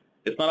accordingly.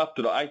 It's not up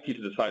to the IT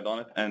to decide on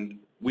it, and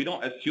we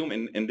don't assume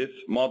in this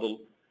model,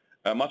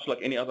 much like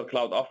any other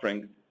cloud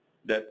offering,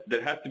 that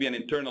there has to be an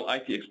internal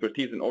IT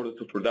expertise in order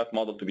for that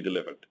model to be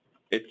delivered.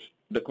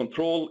 The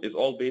control is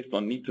all based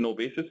on need-to-know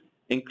basis,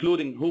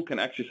 including who can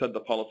actually set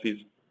the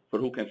policies for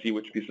who can see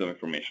which piece of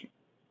information.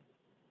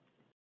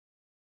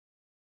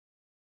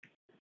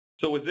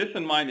 So with this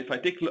in mind, if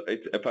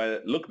I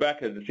look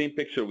back at the same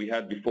picture we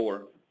had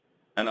before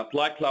and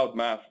apply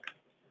CloudMask,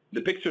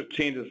 the picture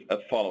changes as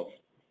follows.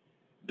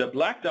 The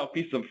blacked out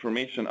pieces of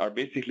information are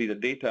basically the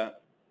data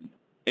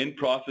in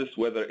process,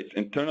 whether it's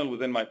internal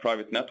within my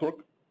private network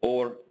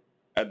or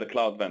at the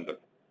cloud vendor.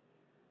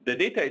 The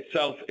data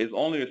itself is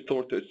only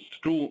restored to its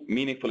true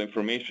meaningful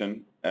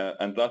information,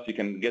 and thus you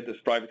can get this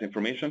private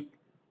information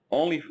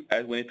only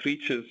when it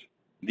reaches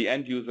the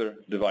end user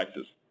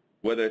devices,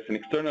 whether it's an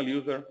external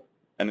user,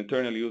 an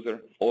internal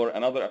user, or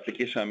another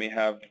application I may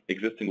have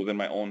existing within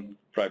my own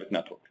private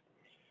network.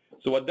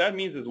 So what that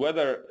means is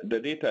whether the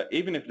data,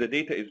 even if the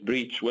data is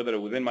breached, whether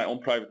within my own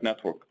private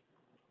network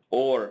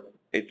or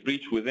it's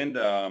breached within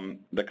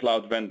the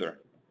cloud vendor,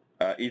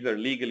 either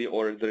legally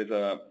or there is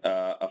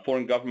a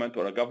foreign government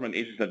or a government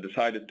agency that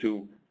decided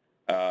to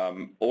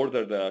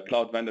order the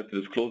cloud vendor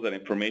to disclose that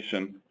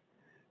information,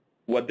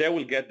 what they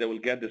will get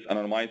this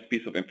anonymized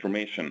piece of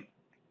information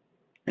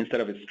instead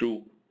of its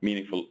true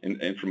meaningful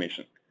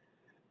information.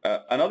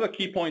 Another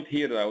key point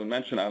here that I would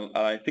mention,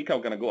 I think I'm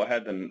going to go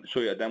ahead and show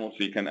you a demo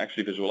so you can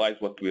actually visualize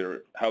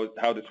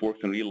how this works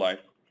in real life,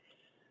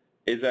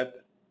 is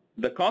that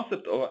the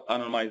concept of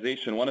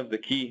anonymization, one of the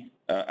key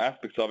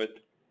aspects of it,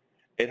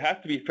 it has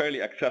to be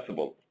fairly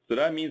accessible. So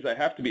that means I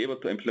have to be able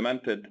to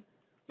implement it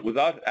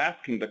without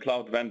asking the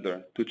cloud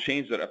vendor to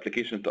change their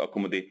application to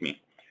accommodate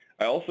me.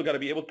 I also got to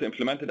be able to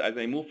implement it as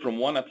I move from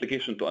one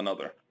application to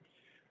another.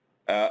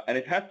 And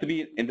it has to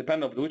be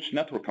independent of which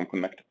network I'm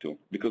connected to,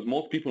 because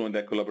most people, when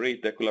they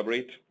collaborate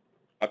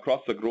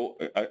across the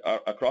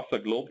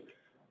globe,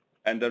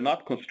 and they're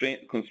not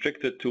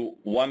constricted to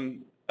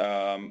one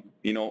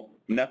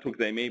network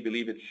they may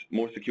believe it's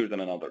more secure than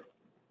another.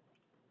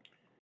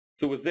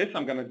 So with this,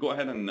 I'm going to go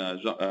ahead and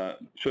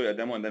show you a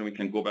demo, and then we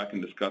can go back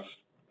and discuss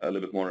a little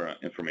bit more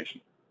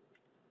information.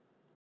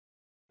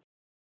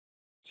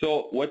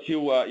 So what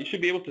you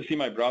should be able to see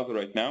my browser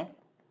right now.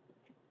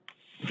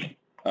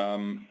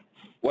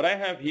 What I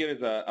have here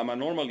is I'm a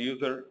normal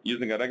user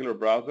using a regular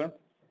browser,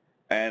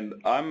 and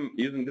I'm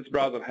using this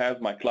browser has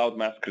my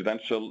CloudMask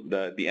credential,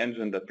 the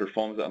engine that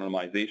performs the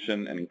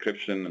anonymization and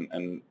encryption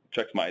and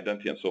checks my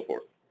identity and so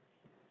forth.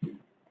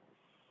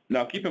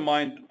 Now keep in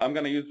mind, I'm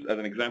going to use as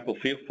an example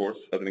Salesforce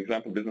as an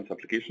example business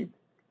application.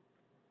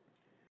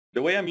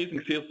 The way I'm using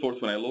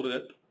Salesforce when I loaded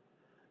it,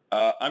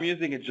 I'm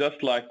using it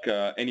just like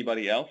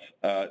anybody else.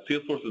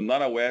 Salesforce is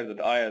not aware that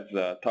I, as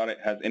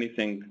Tarek, has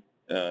anything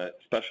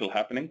special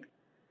happening.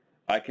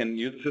 I can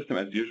use the system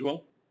as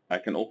usual. I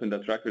can open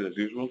that record as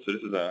usual. So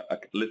this is a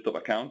list of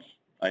accounts.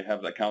 I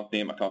have the account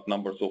name, account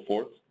number, so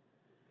forth.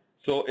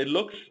 So it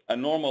looks a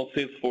normal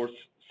Salesforce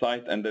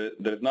site, and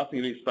there's nothing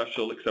really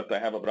special except I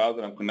have a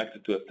browser. I'm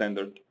connected to a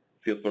standard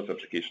Salesforce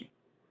application.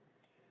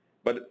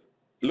 But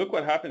look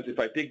what happens if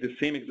I take the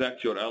same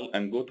exact URL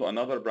and go to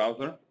another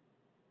browser.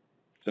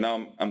 So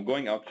now I'm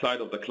going outside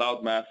of the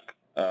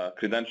CloudMask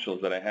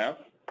credentials that I have,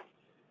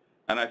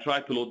 and I try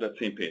to load that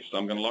same page. So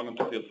I'm going to log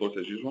into Salesforce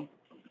as usual.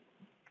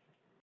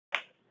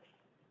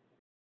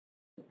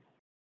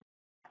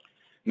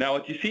 Now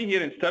what you see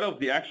here, instead of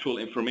the actual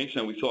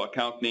information we saw,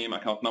 account name,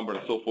 account number,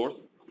 and so forth,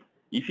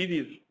 you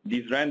see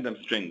these random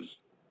strings.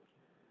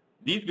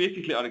 These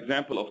basically are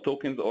example of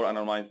tokens or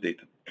anonymized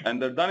data.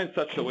 And they're done in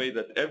such a way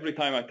that every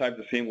time I type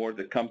the same word,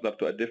 it comes up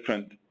to a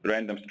different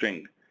random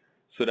string,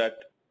 so that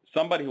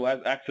somebody who has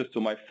access to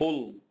my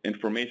full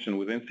information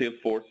within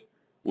Salesforce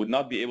would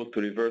not be able to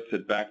reverse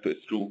it back to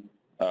its true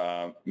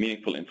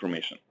meaningful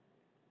information.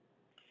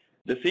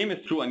 The same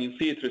is true, and you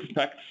see it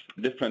respects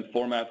different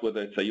formats,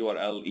 whether it's a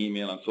URL,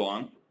 email, and so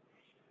on.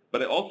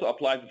 But it also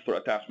applies it for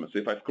attachments. So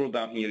if I scroll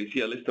down here, you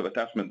see a list of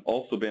attachments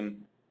also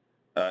been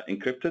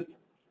encrypted.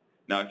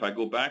 Now, if I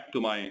go back to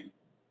my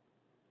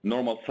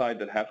normal site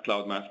that has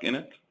CloudMask in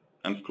it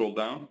and scroll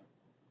down,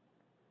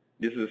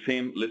 This is the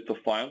same list of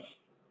files.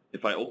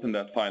 If I open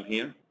that file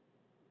here,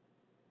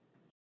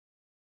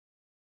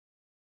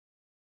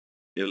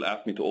 it'll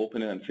ask me to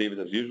open it and save it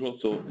as usual.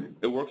 So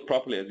it works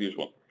properly as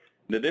usual.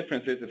 The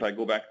difference is if I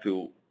go back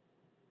to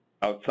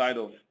outside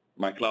of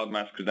my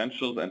CloudMask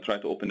credentials and try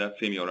to open that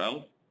same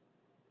URL,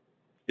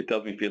 it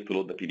tells me failed to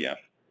load the PDF.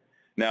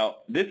 Now,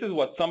 this is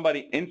what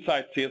somebody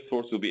inside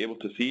Salesforce will be able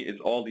to see is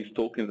all these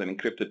tokens and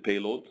encrypted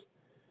payloads.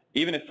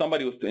 Even if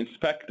somebody was to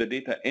inspect the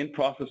data in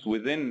process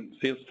within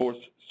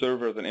Salesforce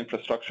servers and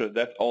infrastructure,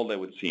 that's all they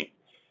would see.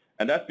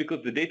 And that's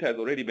because the data has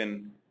already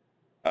been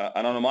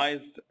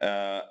anonymized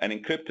and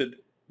encrypted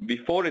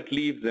before it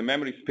leaves the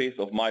memory space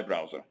of my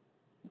browser.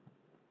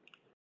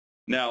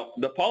 Now,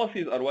 the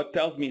policies are what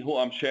tells me who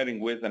I'm sharing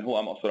with and who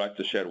I'm authorized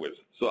to share with.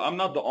 So I'm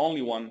not the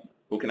only one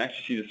who can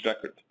actually see this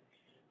record.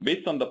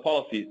 Based on the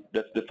policy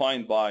that's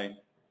defined by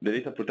the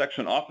data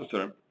protection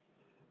officer,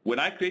 when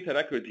I create a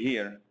record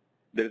here,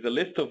 there's a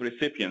list of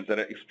recipients that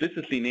are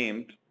explicitly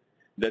named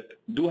that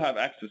do have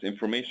access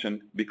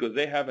information because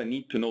they have a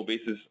need-to-know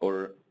basis,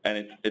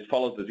 and it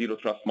follows the zero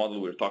trust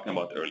model we were talking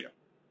about earlier.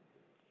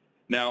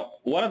 Now,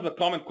 one of the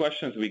common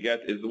questions we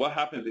get is what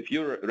happens if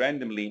you're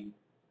randomly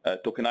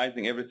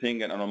tokenizing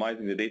everything and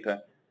anonymizing the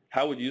data?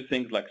 How would you use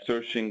things like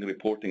searching,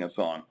 reporting, and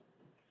so on?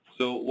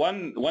 So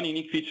one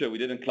unique feature we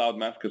did in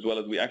CloudMask as well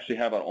is we actually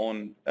have our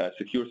own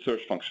secure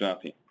search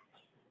functionality.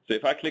 So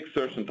if I click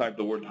search and type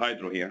the word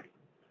hydro here,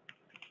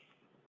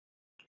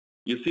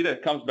 you see that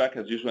it comes back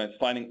as usual and it's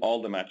finding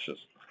all the matches.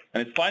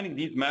 And it's finding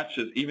these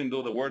matches even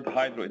though the word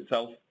hydro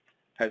itself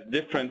has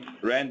different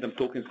random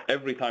tokens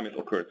every time it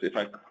occurs. If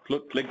I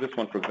click this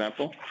one, for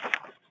example,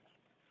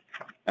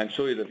 and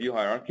show you the view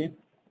hierarchy,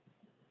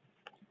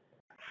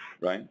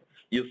 right?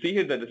 You'll see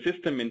here that the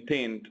system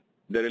maintained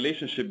the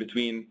relationship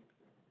between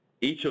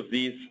each of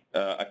these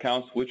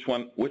accounts,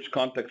 which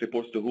contact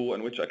reports to who,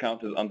 and which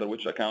account is under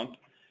which account.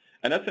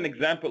 And that's an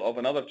example of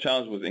another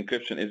challenge with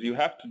encryption, is you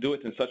have to do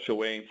it in such a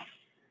way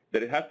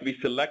that it has to be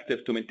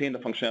selective to maintain the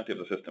functionality of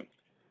the system.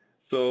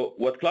 So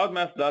what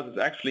CloudMask does is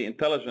actually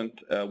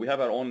intelligent. We have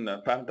our own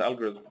patent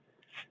algorithm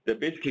that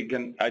basically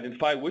can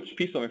identify which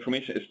piece of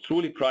information is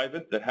truly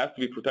private that has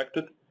to be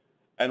protected,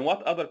 and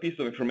what other piece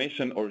of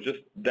information or just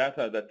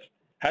data that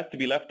has to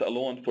be left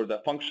alone for the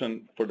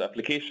function, for the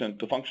application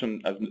to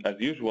function as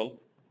usual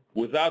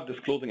without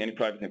disclosing any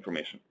private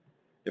information.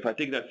 If I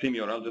take that same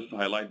URL just to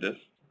highlight this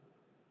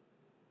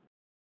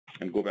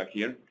and go back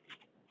here,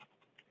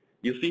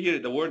 you see here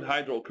the word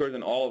hydro occurs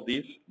in all of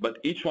these, but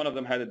each one of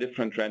them has a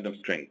different random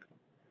string.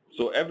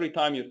 So every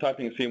time you're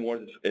typing the same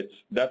word,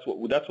 that's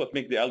what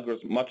makes the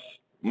algorithm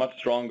much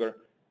stronger,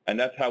 and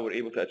that's how we're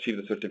able to achieve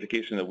the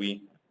certification that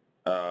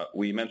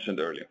we mentioned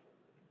earlier.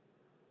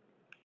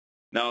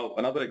 Now,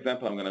 another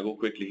example, I'm going to go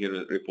quickly here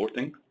is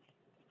reporting.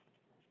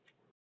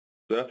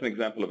 So that's an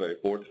example of a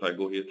report. If I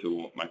go here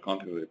to my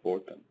content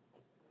report, and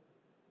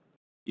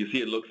you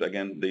see it looks,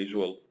 again, the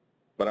usual,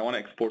 but I want to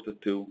export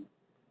it to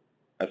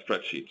a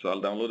spreadsheet. So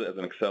I'll download it as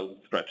an Excel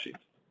spreadsheet.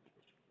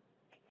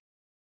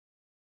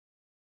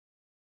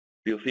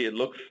 You'll see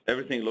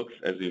everything looks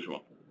as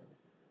usual.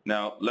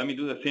 Now, let me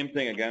do the same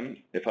thing again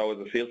if I was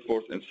a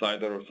Salesforce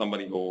insider or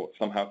somebody who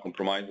somehow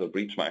compromised or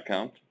breached my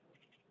account.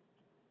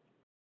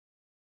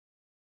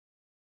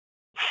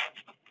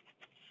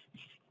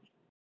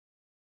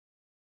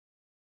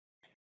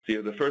 See,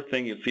 the first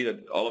thing you see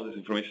that all of this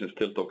information is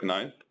still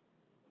tokenized.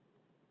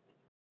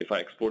 If I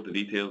export the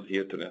details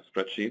here to the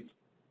spreadsheet,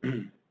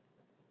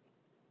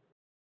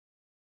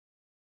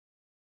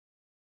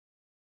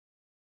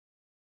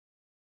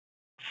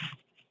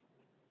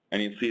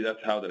 and you see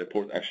that's how the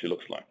report actually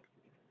looks like.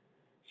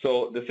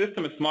 So the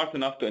system is smart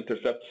enough to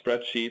intercept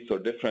spreadsheets or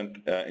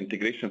different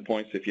integration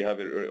points if you have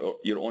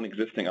your own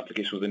existing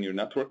application within your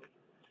network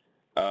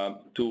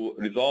to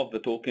resolve the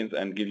tokens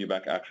and give you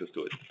back access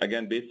to it.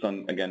 Again, based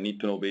on,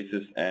 need-to-know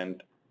basis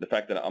and the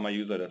fact that I'm a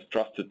user that's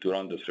trusted to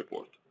run this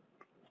report.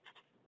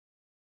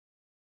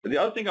 The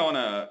other thing I want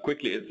to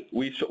quickly is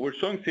we're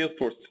showing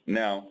Salesforce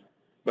now,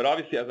 but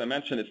obviously, as I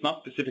mentioned, it's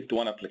not specific to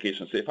one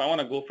application. So if I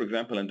want to go, for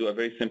example, and do a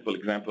very simple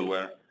example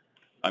where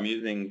I'm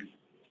using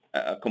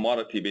a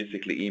commodity,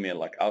 basically email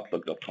like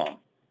Outlook.com.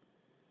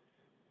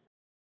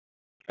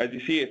 As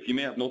you see, if you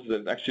may have noticed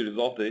that it actually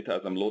resolved the data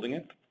as I'm loading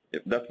it.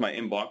 If that's my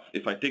inbox.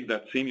 If I take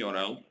that same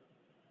URL,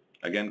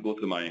 again, go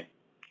to my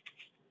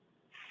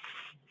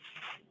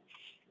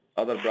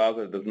other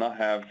browser that does not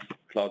have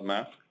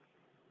CloudMask.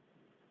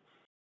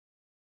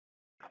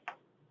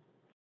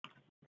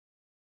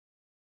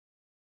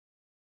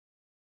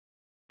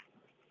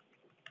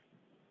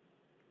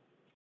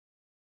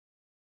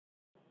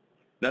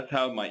 That's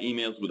how my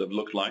emails would have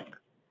looked like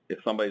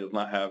if somebody does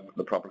not have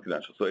the proper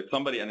credentials. So if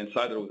somebody, an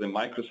insider within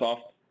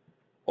Microsoft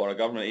or a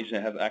government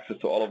agent has access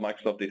to all of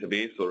Microsoft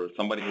database, or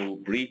somebody who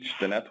breached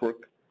the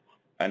network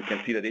and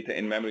can see the data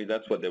in memory,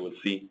 that's what they will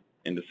see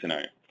in this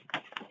scenario.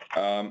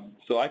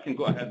 So I can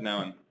go ahead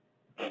now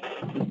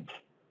and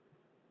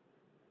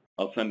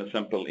I'll send a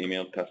simple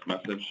email test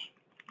message.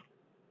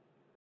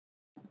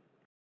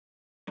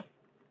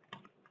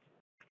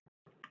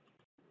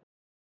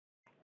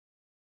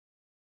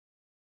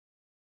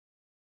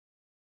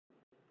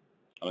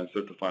 I'll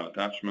insert the file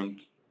attachment.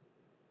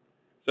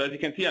 So as you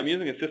can see, I'm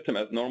using a system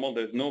as normal.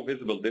 There's no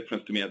visible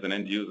difference to me as an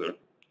end user.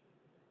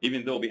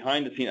 Even though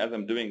behind the scene, as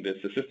I'm doing this,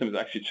 the system is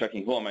actually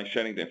checking who am I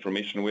sharing the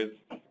information with,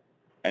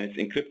 and it's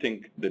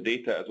encrypting the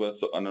data as well,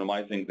 so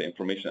anonymizing the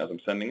information as I'm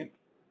sending it.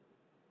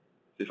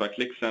 So if I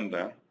click send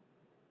there,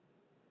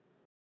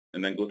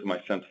 and then go to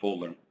my sent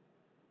folder,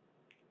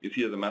 you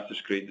see the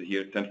message created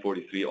here,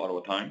 1043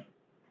 Ottawa time.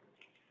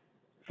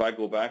 If I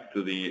go back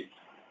to the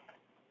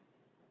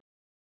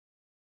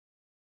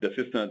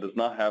system that does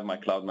not have my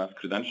CloudMask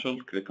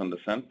credential, click on the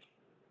sent.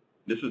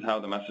 This is how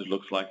the message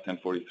looks like,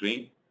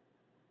 1043.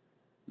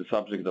 The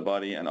subject, the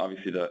body, and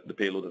obviously the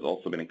payload has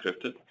also been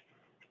encrypted.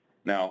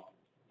 Now,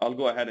 I'll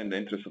go ahead in the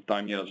interest of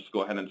time here, I'll just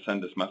go ahead and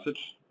send this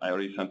message. I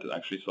already sent it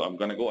actually, so I'm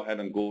going to go ahead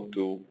and go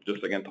to,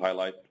 just again to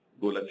highlight,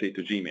 go let's say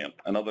to Gmail,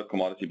 another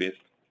commodity-based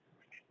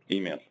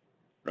email,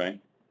 right?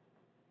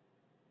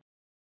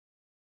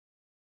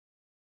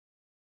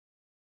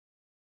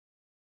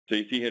 So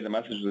you see here the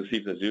message is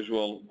received as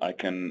usual. I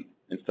can,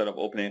 instead of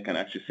opening it, I can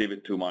actually save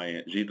it to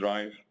my G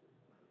drive.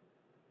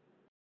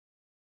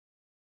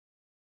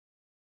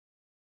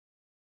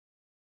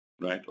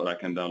 Right, or I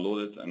can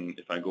download it, and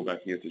if I go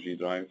back here to G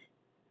drive,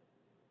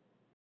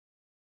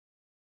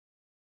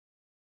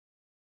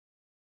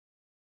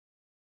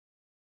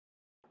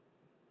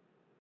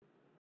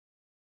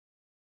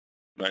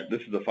 right, this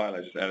is the file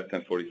I just added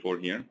 1044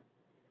 here,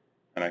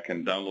 and I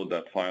can download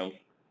that file.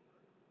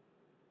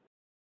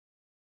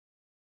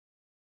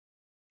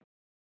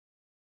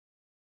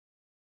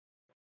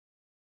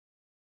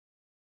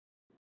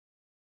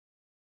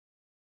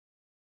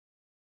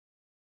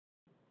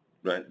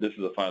 Right, this is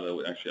the file that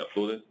we actually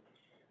uploaded,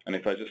 and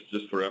if I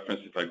just for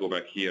reference, if I go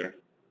back here,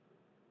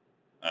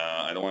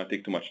 I don't want to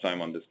take too much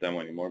time on this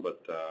demo anymore,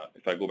 but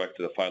if I go back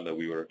to the file that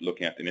we were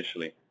looking at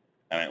initially,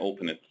 and I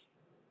open it,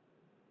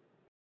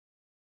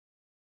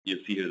 you'll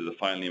see here that the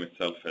file name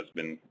itself has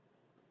been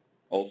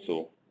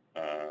also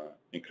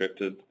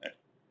encrypted,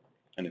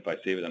 and if I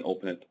save it and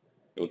open it,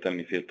 it will tell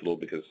me failed to load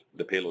because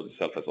the payload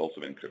itself has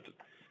also been encrypted.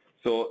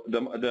 So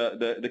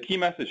the key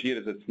message here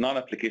is it's not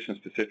application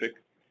specific,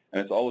 and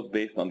it's always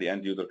based on the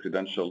end user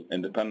credential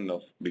independent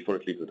of before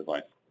it leaves the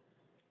device.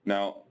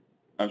 Now,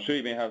 I'm sure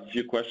you may have a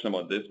few questions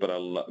about this, but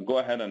I'll go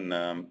ahead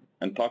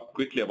and talk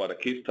quickly about a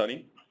case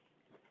study,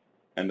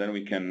 and then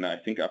we can, I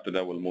think after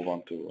that we'll move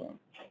on to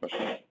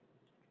questions.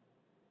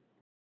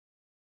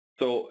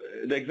 So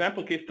the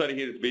example case study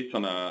here is based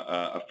on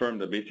a firm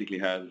that basically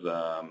has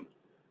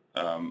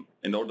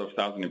in the order of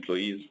 1,000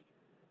 employees,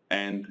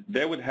 and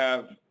they would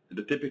have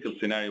the typical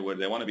scenario where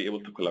they want to be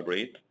able to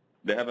collaborate.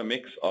 They have a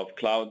mix of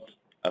cloud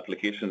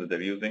applications that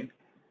they're using,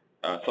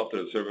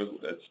 software as a service,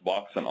 it's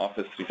Box and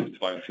Office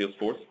 365 and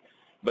Salesforce,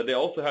 but they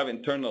also have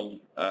internal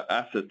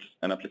assets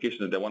and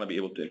applications that they want to be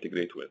able to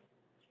integrate with.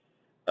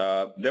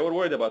 They were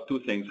worried about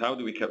two things. How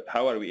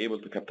are we able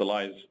to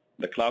capitalize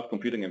the cloud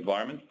computing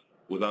environment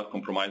without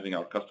compromising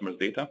our customers'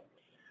 data?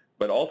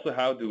 But also,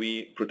 how do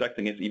we protect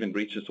against even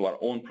breaches to our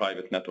own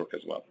private network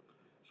as well?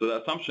 So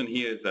the assumption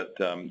here is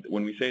that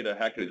when we say the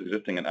hacker is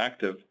existing and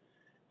active,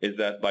 is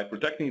that by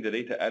protecting the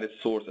data at its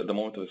source at the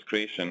moment of its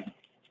creation,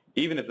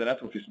 even if the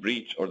network is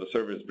breached or the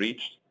server is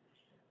breached,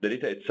 the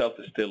data itself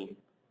is still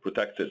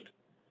protected.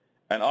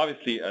 And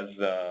obviously, as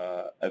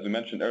we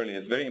mentioned earlier,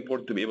 it's very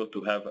important to be able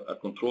to have a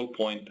control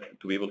point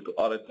to be able to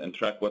audit and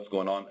track what's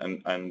going on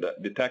and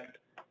detect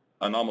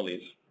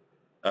anomalies,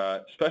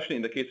 especially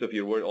in the case of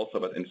your worried also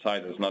about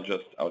insiders, not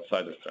just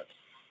outsider threats.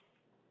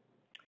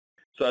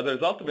 So as a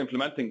result of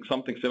implementing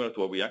something similar to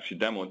what we actually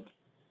demoed,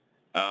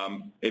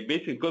 it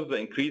basically, because of the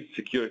increased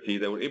security,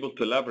 they were able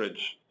to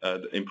leverage,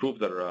 improve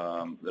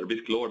their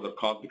basically lower their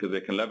cost because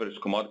they can leverage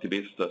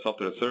commodity-based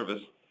software as a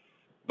service.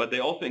 But they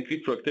also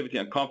increased productivity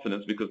and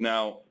confidence because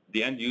now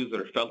the end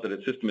user felt that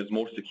the system is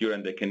more secure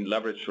and they can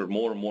leverage for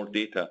more and more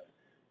data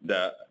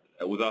that,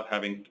 without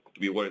having to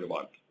be worried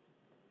about it.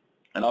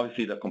 And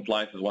obviously, the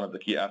compliance is one of the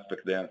key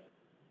aspects there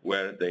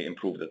where they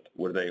improved it,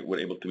 where they were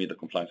able to meet the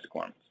compliance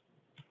requirements.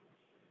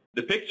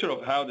 The picture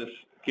of how this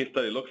case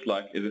study looks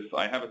like is if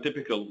I have a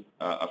typical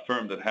a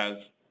firm that has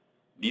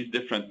these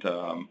different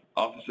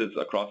offices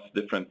across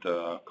different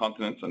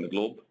continents on the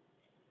globe.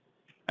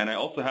 And I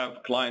also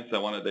have clients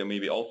they may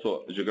be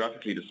also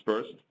geographically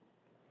dispersed.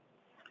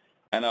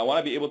 And I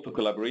want to be able to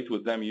collaborate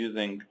with them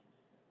using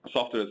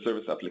software as a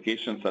service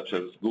applications such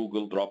as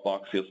Google,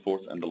 Dropbox,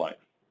 Salesforce, and the like.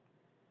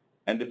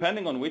 And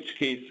depending on which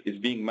case is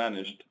being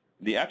managed,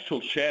 the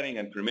actual sharing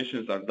and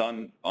permissions are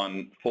done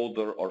on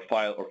folder or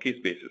file or case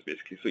basis,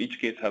 basically. So each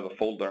case has a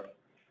folder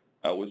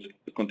which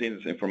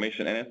contains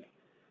information in it.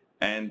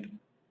 And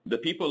the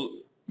people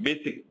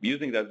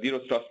using that zero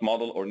trust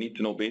model or need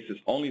to know basis,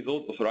 only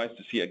those authorized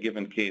to see a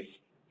given case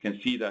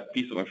can see that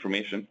piece of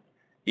information,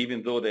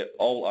 even though they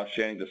all are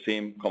sharing the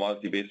same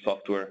commodity-based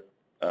software,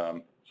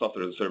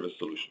 software as a service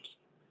solutions.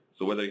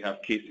 So whether you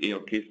have case A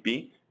or case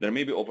B, there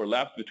may be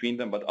overlaps between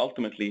them, but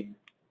ultimately,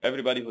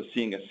 everybody who's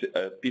seeing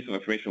a piece of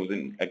information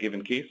within a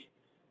given case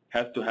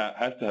has to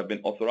have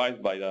been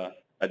authorized by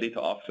a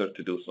data officer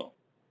to do so.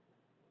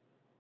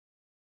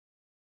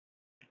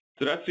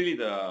 So that's really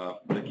the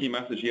key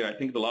message here. I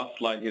think the last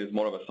slide here is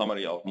more of a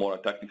summary of more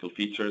technical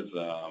features.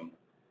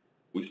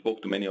 We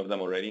spoke to many of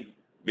them already.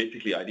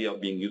 Basically, idea of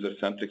being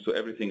user-centric, so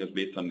everything is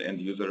based on the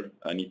end-user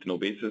need-to-know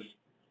basis.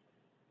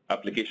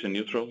 Application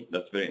neutral,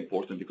 that's very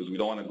important because we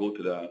don't want to go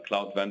to the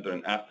cloud vendor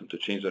and ask them to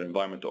change their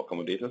environment to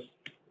accommodate us.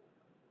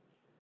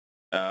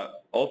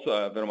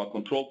 Also, from a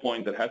control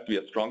point, there has to be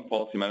a strong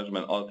policy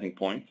management auditing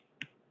point.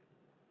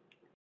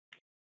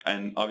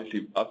 And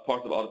obviously, as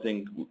part of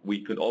auditing,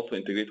 we could also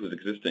integrate with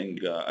existing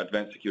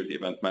advanced security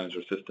event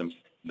manager systems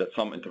that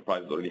some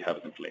enterprises already have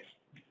in place.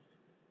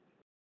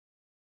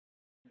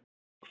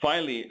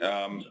 Finally,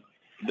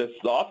 the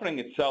offering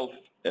itself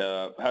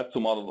has two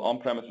models,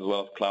 on-premise as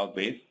well as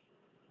cloud-based.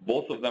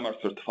 Both of them are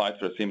certified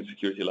for the same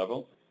security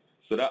level.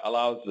 So that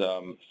allows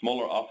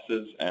smaller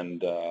offices and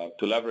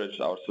to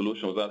leverage our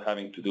solution without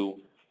having to do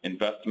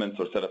investments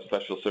or set up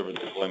special server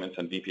deployments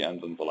and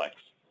VPNs and the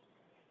likes.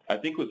 I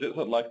think with this,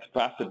 I'd like to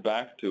pass it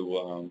back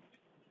to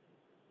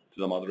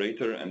the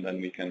moderator, and then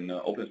we can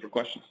open it for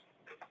questions.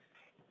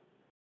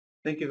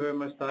 Thank you very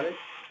much, Tarek.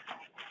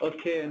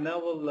 Okay, and now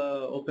we'll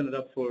open it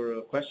up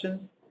for questions.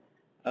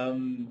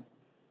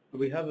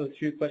 We have a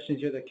few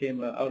questions here that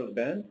came out of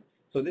band.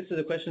 So this is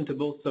a question to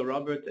both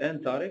Robert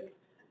and Tarek.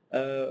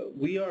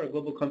 We are a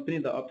global company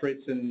that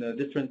operates in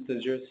different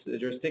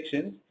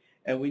jurisdictions,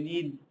 and we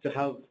need to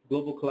have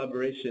global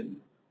collaboration.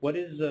 What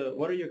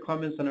are your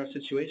comments on our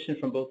situation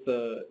from both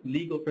a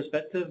legal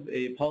perspective,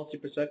 a policy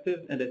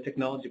perspective, and a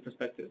technology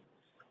perspective?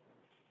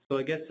 So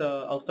I guess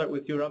I'll start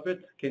with you,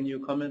 Robert. Can you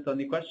comment on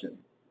the question?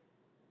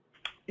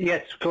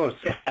 Yes, of course.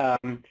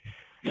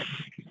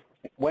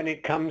 When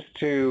it comes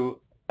to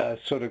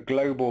sort of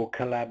global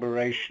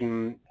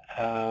collaboration,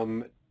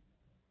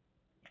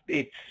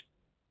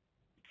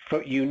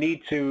 you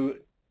need to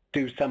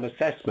do some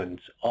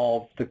assessment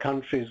of the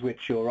countries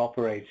which you're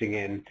operating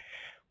in,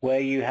 where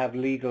you have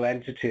legal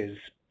entities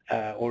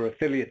or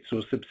affiliates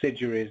or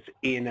subsidiaries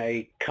in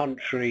a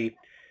country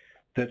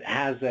that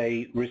has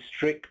a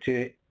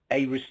restrictive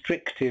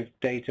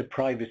data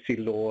privacy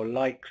law,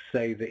 like,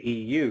 say, the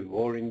EU,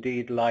 or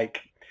indeed like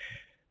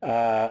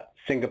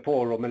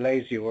Singapore or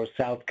Malaysia or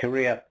South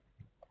Korea,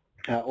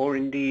 or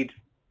indeed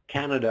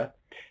Canada,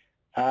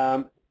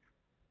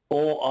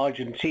 or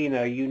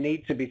Argentina. You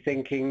need to be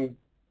thinking,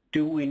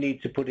 do we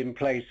need to put in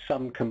place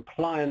some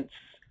compliance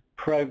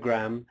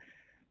program,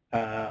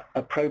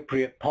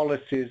 appropriate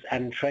policies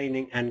and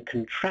training and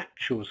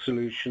contractual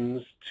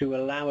solutions to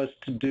allow us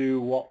to do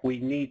what we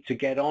need to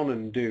get on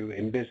and do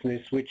in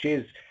business, which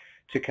is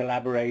to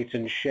collaborate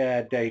and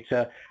share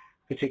data,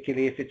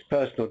 particularly if it's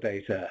personal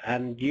data.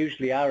 And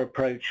usually our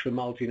approach for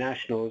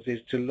multinationals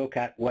is to look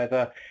at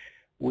whether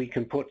we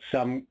can put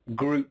some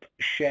group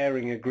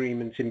sharing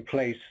agreement in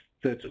place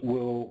that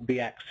will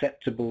be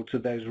acceptable to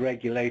those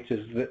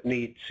regulators that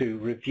need to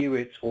review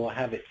it or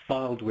have it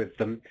filed with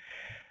them,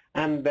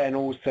 and then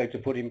also to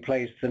put in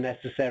place the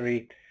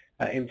necessary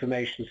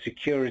information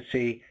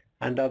security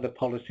and other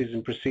policies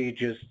and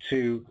procedures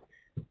to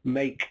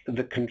make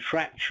the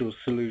contractual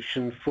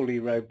solution fully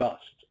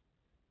robust.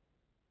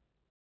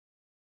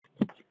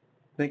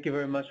 Thank you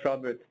very much,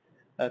 Robert.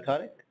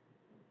 Tarek?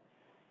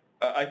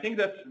 I think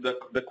that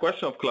the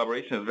question of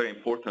collaboration is a very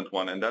important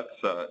one, and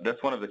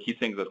that's one of the key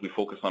things that we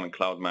focus on in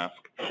CloudMask.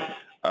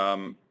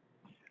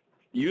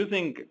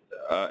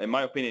 In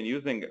my opinion,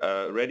 using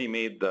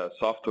ready-made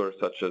software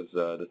such as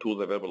the tools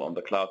available on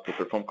the cloud to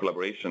perform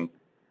collaboration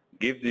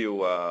gives you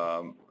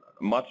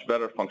much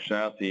better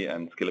functionality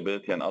and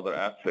scalability and other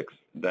aspects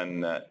than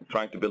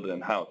trying to build it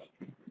in-house.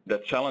 The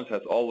challenge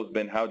has always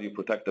been, how do you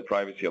protect the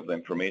privacy of the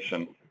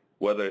information,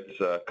 whether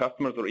it's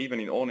customers or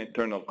even your own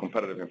internal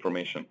competitive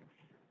information.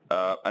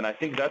 And I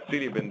think that's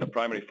really been the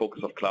primary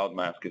focus of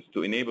CloudMask, is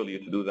to enable you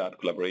to do that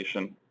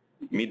collaboration,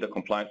 meet the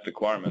compliance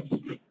requirements,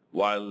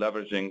 while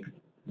leveraging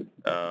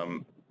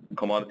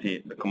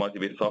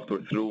commodity-based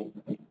software through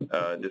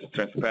this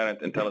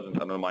transparent, intelligent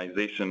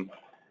anonymization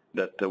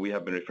that we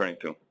have been referring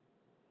to.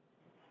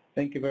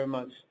 Thank you very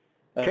much.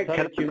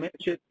 Tarek, you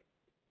mentioned...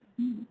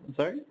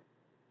 Sorry?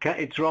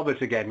 It's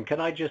Robert again.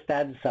 Can I just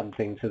add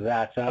something to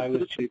that?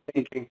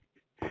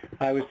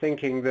 I was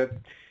thinking that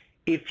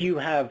if you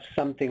have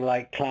something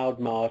like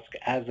CloudMask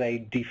as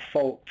a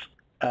default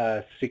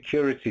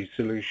security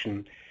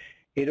solution,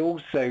 it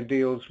also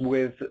deals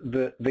with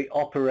the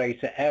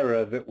operator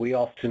error that we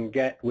often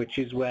get, which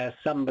is where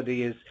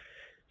somebody is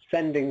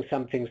sending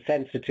something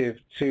sensitive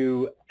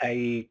to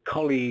a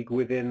colleague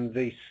within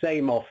the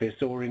same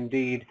office, or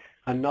indeed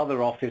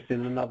another office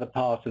in another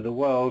part of the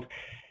world,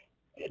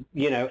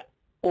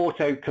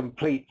 auto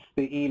completes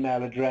the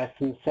email address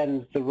and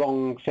sends the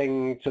wrong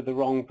thing to the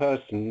wrong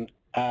person.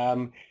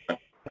 At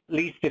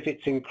least if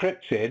it's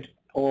encrypted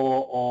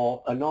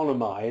or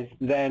anonymized,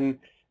 then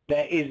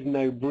there is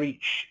no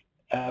breach.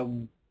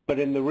 But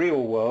in the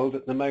real world,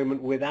 at the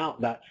moment, without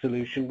that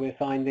solution, we're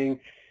finding,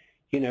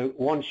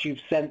 once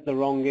you've sent the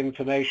wrong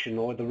information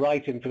or the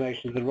right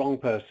information to the wrong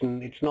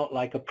person, it's not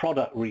like a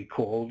product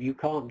recall. You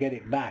can't get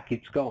it back.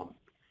 It's gone.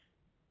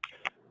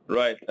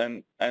 Right,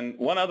 and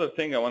one other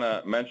thing I want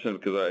to mention,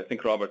 because I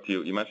think, Robert,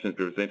 you mentioned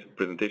in the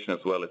presentation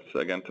as well, it's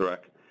again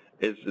Tarek,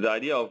 is the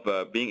idea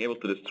of being able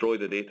to destroy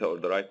the data or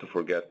the right to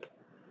forget.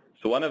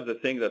 So one of the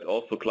things that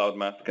also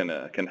CloudMask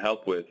can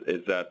help with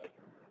is that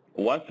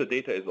once the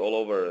data is all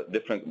over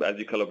different, as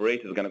you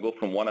collaborate, it's going to go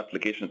from one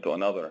application to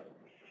another.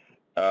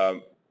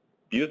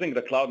 Using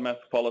the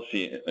CloudMask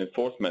policy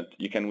enforcement,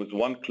 you can with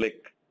one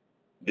click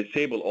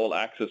disable all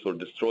access or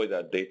destroy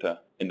that data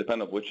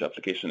independent of which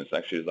application it's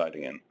actually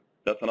residing in.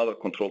 That's another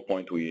control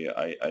point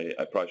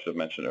I probably should have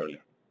mentioned earlier.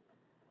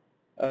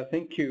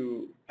 Thank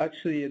you.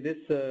 Actually,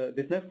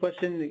 this next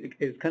question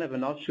is kind of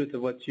an offshoot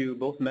of what you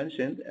both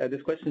mentioned.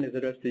 This question is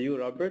addressed to you,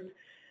 Robert.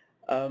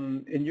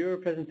 In your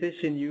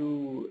presentation,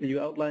 you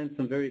outlined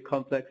some very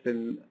complex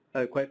and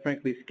quite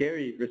frankly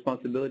scary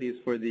responsibilities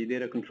for the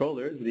data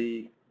controllers,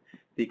 the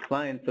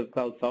clients of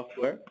cloud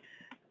software.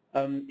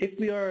 If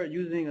we are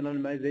using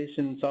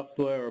anonymization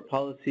software or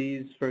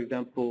policies, for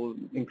example,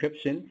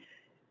 encryption,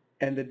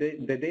 and the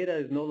data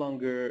is no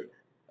longer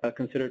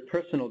considered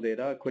personal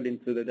data according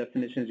to the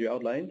definitions you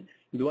outlined,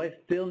 do I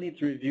still need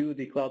to review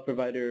the cloud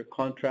provider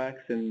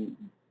contracts and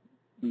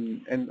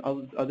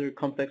other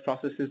complex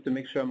processes to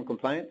make sure I'm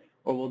compliant,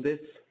 or will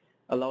this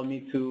allow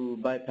me to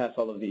bypass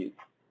all of these?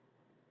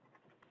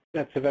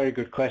 That's a very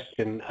good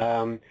question.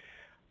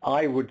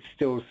 I would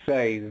still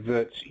say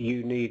that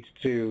you need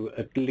to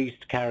at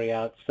least carry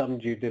out some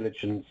due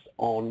diligence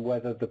on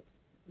whether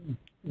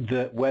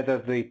whether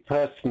the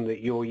person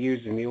that you're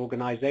using, the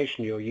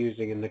organization you're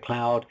using in the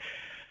cloud,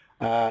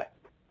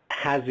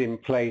 has in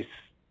place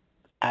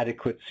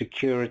adequate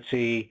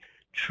security,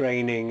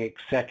 training,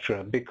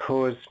 etc.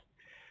 Because,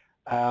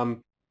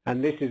 and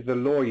this is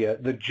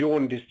the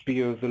jaundiced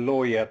view of the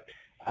lawyer,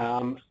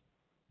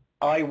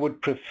 I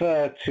would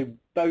prefer to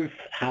both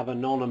have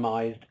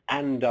anonymized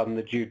and done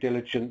the due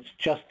diligence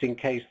just in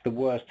case the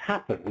worst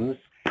happens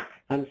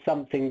and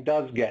something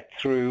does get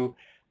through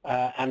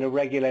and a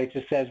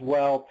regulator says,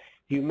 well,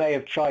 you may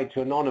have tried to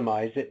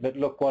anonymize it, but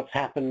look what's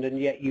happened, and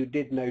yet you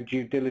did no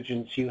due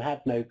diligence. You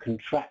had no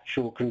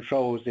contractual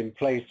controls in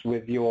place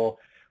with your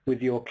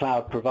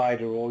cloud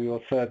provider or your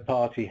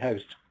third-party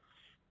host.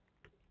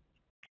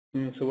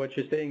 So what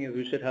you're saying is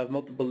we should have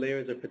multiple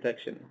layers of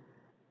protection,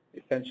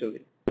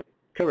 essentially.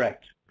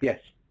 Correct. Yes.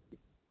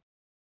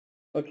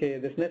 Okay,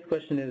 this next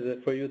question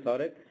is for you,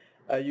 Tarek.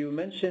 You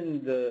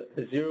mentioned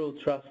zero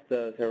trust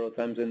several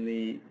times in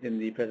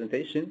the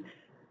presentation.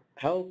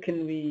 How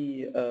can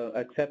we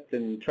accept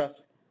and trust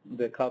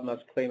the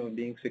CloudMask claim of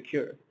being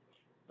secure?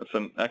 That's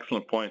an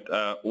excellent point.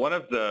 One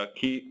of the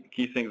key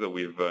things that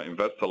we've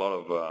invested a lot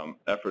of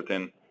effort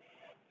in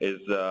is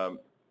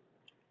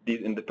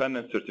these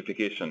independent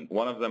certification.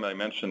 One of them I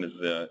mentioned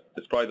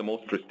is probably the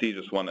most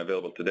prestigious one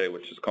available today,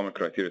 which is Common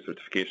Criteria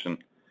Certification.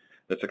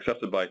 That's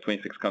accepted by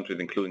 26 countries,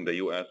 including the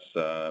U.S.,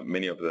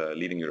 many of the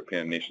leading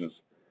European nations.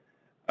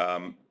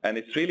 And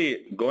it's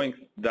really going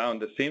down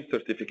the same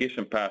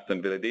certification path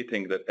and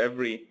validating that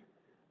every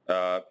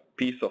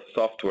piece of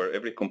software,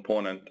 every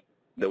component,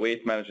 the way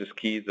it manages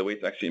keys, the way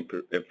it's actually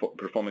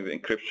performing the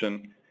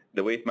encryption,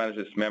 the way it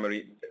manages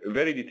memory,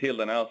 very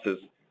detailed analysis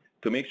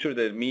to make sure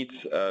that it meets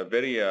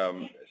very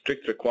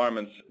strict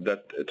requirements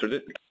that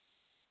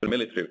the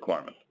military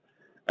requirements.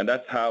 And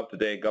that's how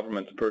today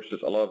governments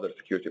purchase a lot of their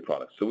security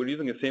products. So we're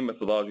using the same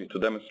methodology to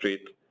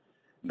demonstrate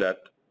that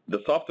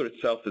the software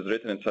itself is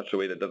written in such a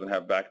way that doesn't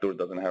have backdoor,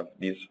 doesn't have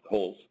these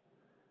holes,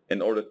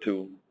 in order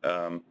to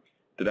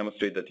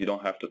demonstrate that you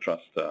don't have to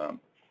trust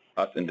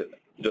us in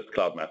just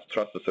CloudMask,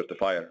 trust the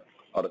certifier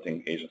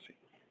auditing agency.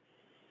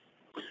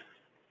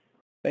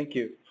 Thank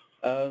you.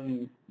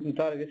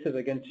 Tarek, this is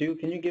again to you.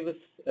 Can you give us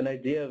an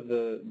idea of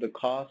the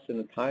cost and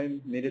the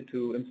time needed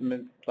to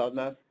implement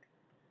CloudMask?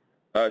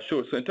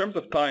 Sure. So in terms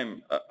of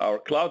time, our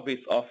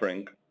cloud-based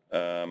offering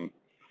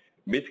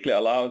basically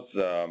allows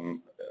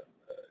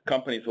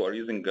companies who are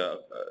using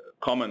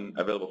common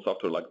available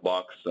software like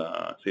Box,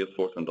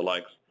 Salesforce, and the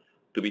likes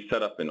to be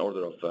set up in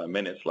order of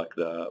minutes. Like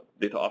the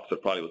data officer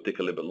probably will take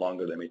a little bit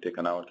longer. They may take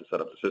an hour to set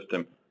up the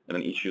system, and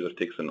then each user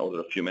takes an order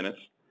of a few minutes.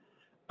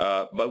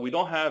 But we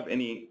don't have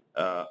any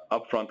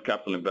upfront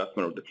capital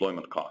investment or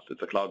deployment cost.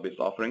 It's a cloud-based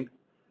offering.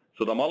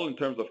 So the model in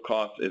terms of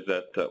cost is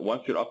that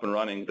once you're up and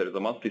running, there is a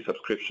monthly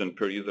subscription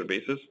per user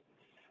basis.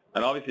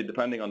 And obviously,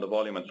 depending on the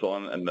volume and so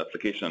on, and the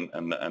application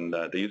and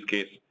the use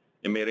case,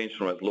 it may range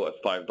from as low as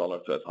 $5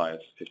 to as high as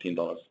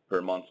 $15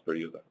 per month per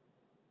user.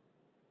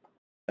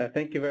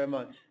 Thank you very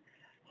much.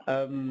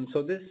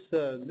 So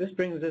this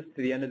brings us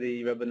to the end of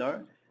the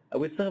webinar.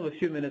 We still have a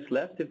few minutes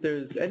left. If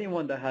there's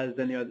anyone that has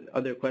any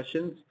other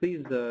questions,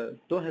 please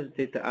don't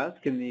hesitate to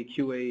ask in the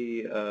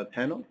QA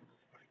panel.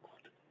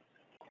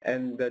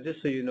 And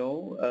just so you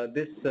know,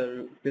 this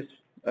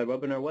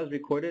webinar was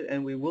recorded,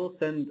 and we will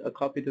send a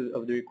copy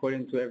of the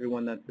recording to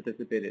everyone that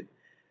participated.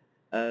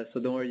 So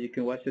don't worry, you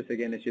can watch this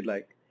again if you'd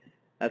like.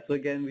 So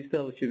again, we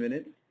still have a few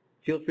minutes.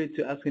 Feel free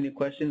to ask any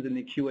questions in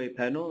the QA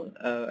panel.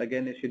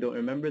 Again, if you don't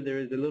remember, there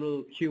is a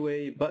little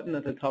QA button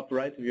at the top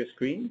right of your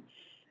screen.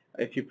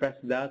 If you press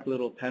that, a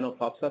little panel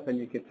pops up and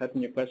you can type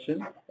in your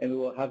question and we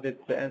will have it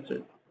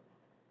answered.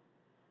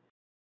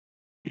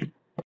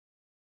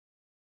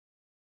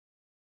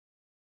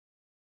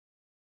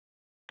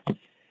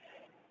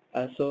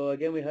 So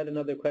again, we had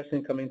another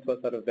question coming to us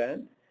out of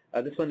Van.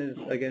 This one is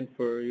again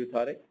for you,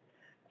 Tarek.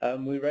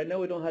 Right now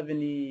we don't have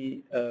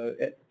any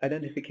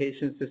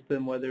identification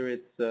system, whether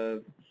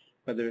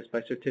it's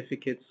by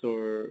certificates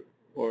or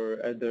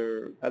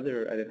other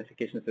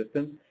identification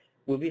systems.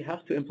 Will we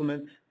have to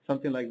implement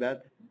something like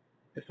that,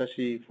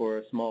 especially for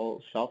a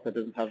small shop that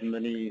doesn't have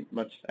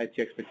much IT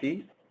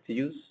expertise to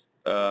use?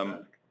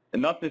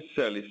 Not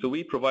necessarily. So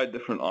we provide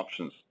different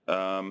options.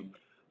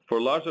 For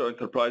larger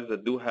enterprises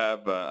that do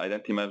have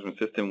identity management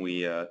system,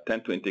 we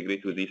tend to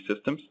integrate with these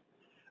systems.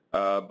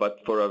 But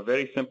for a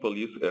very simple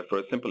use, for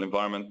a simple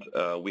environment,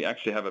 we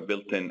actually have a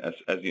built-in,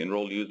 as you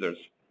enroll users,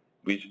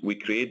 we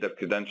create their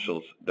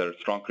credentials, their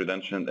strong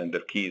credentials and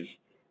their keys,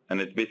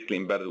 and it's basically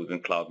embedded within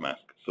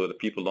CloudMask. So that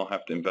people don't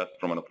have to invest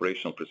from an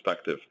operational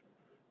perspective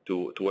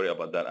to worry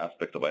about that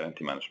aspect of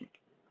identity management.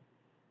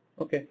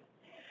 Okay.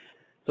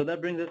 So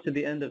that brings us to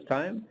the end of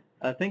time.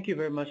 Thank you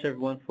very much,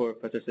 everyone, for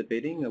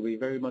participating. We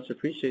very much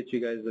appreciate you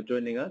guys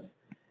joining us,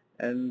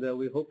 and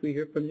we hope we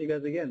hear from you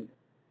guys again.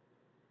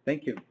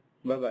 Thank you.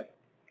 Bye-bye.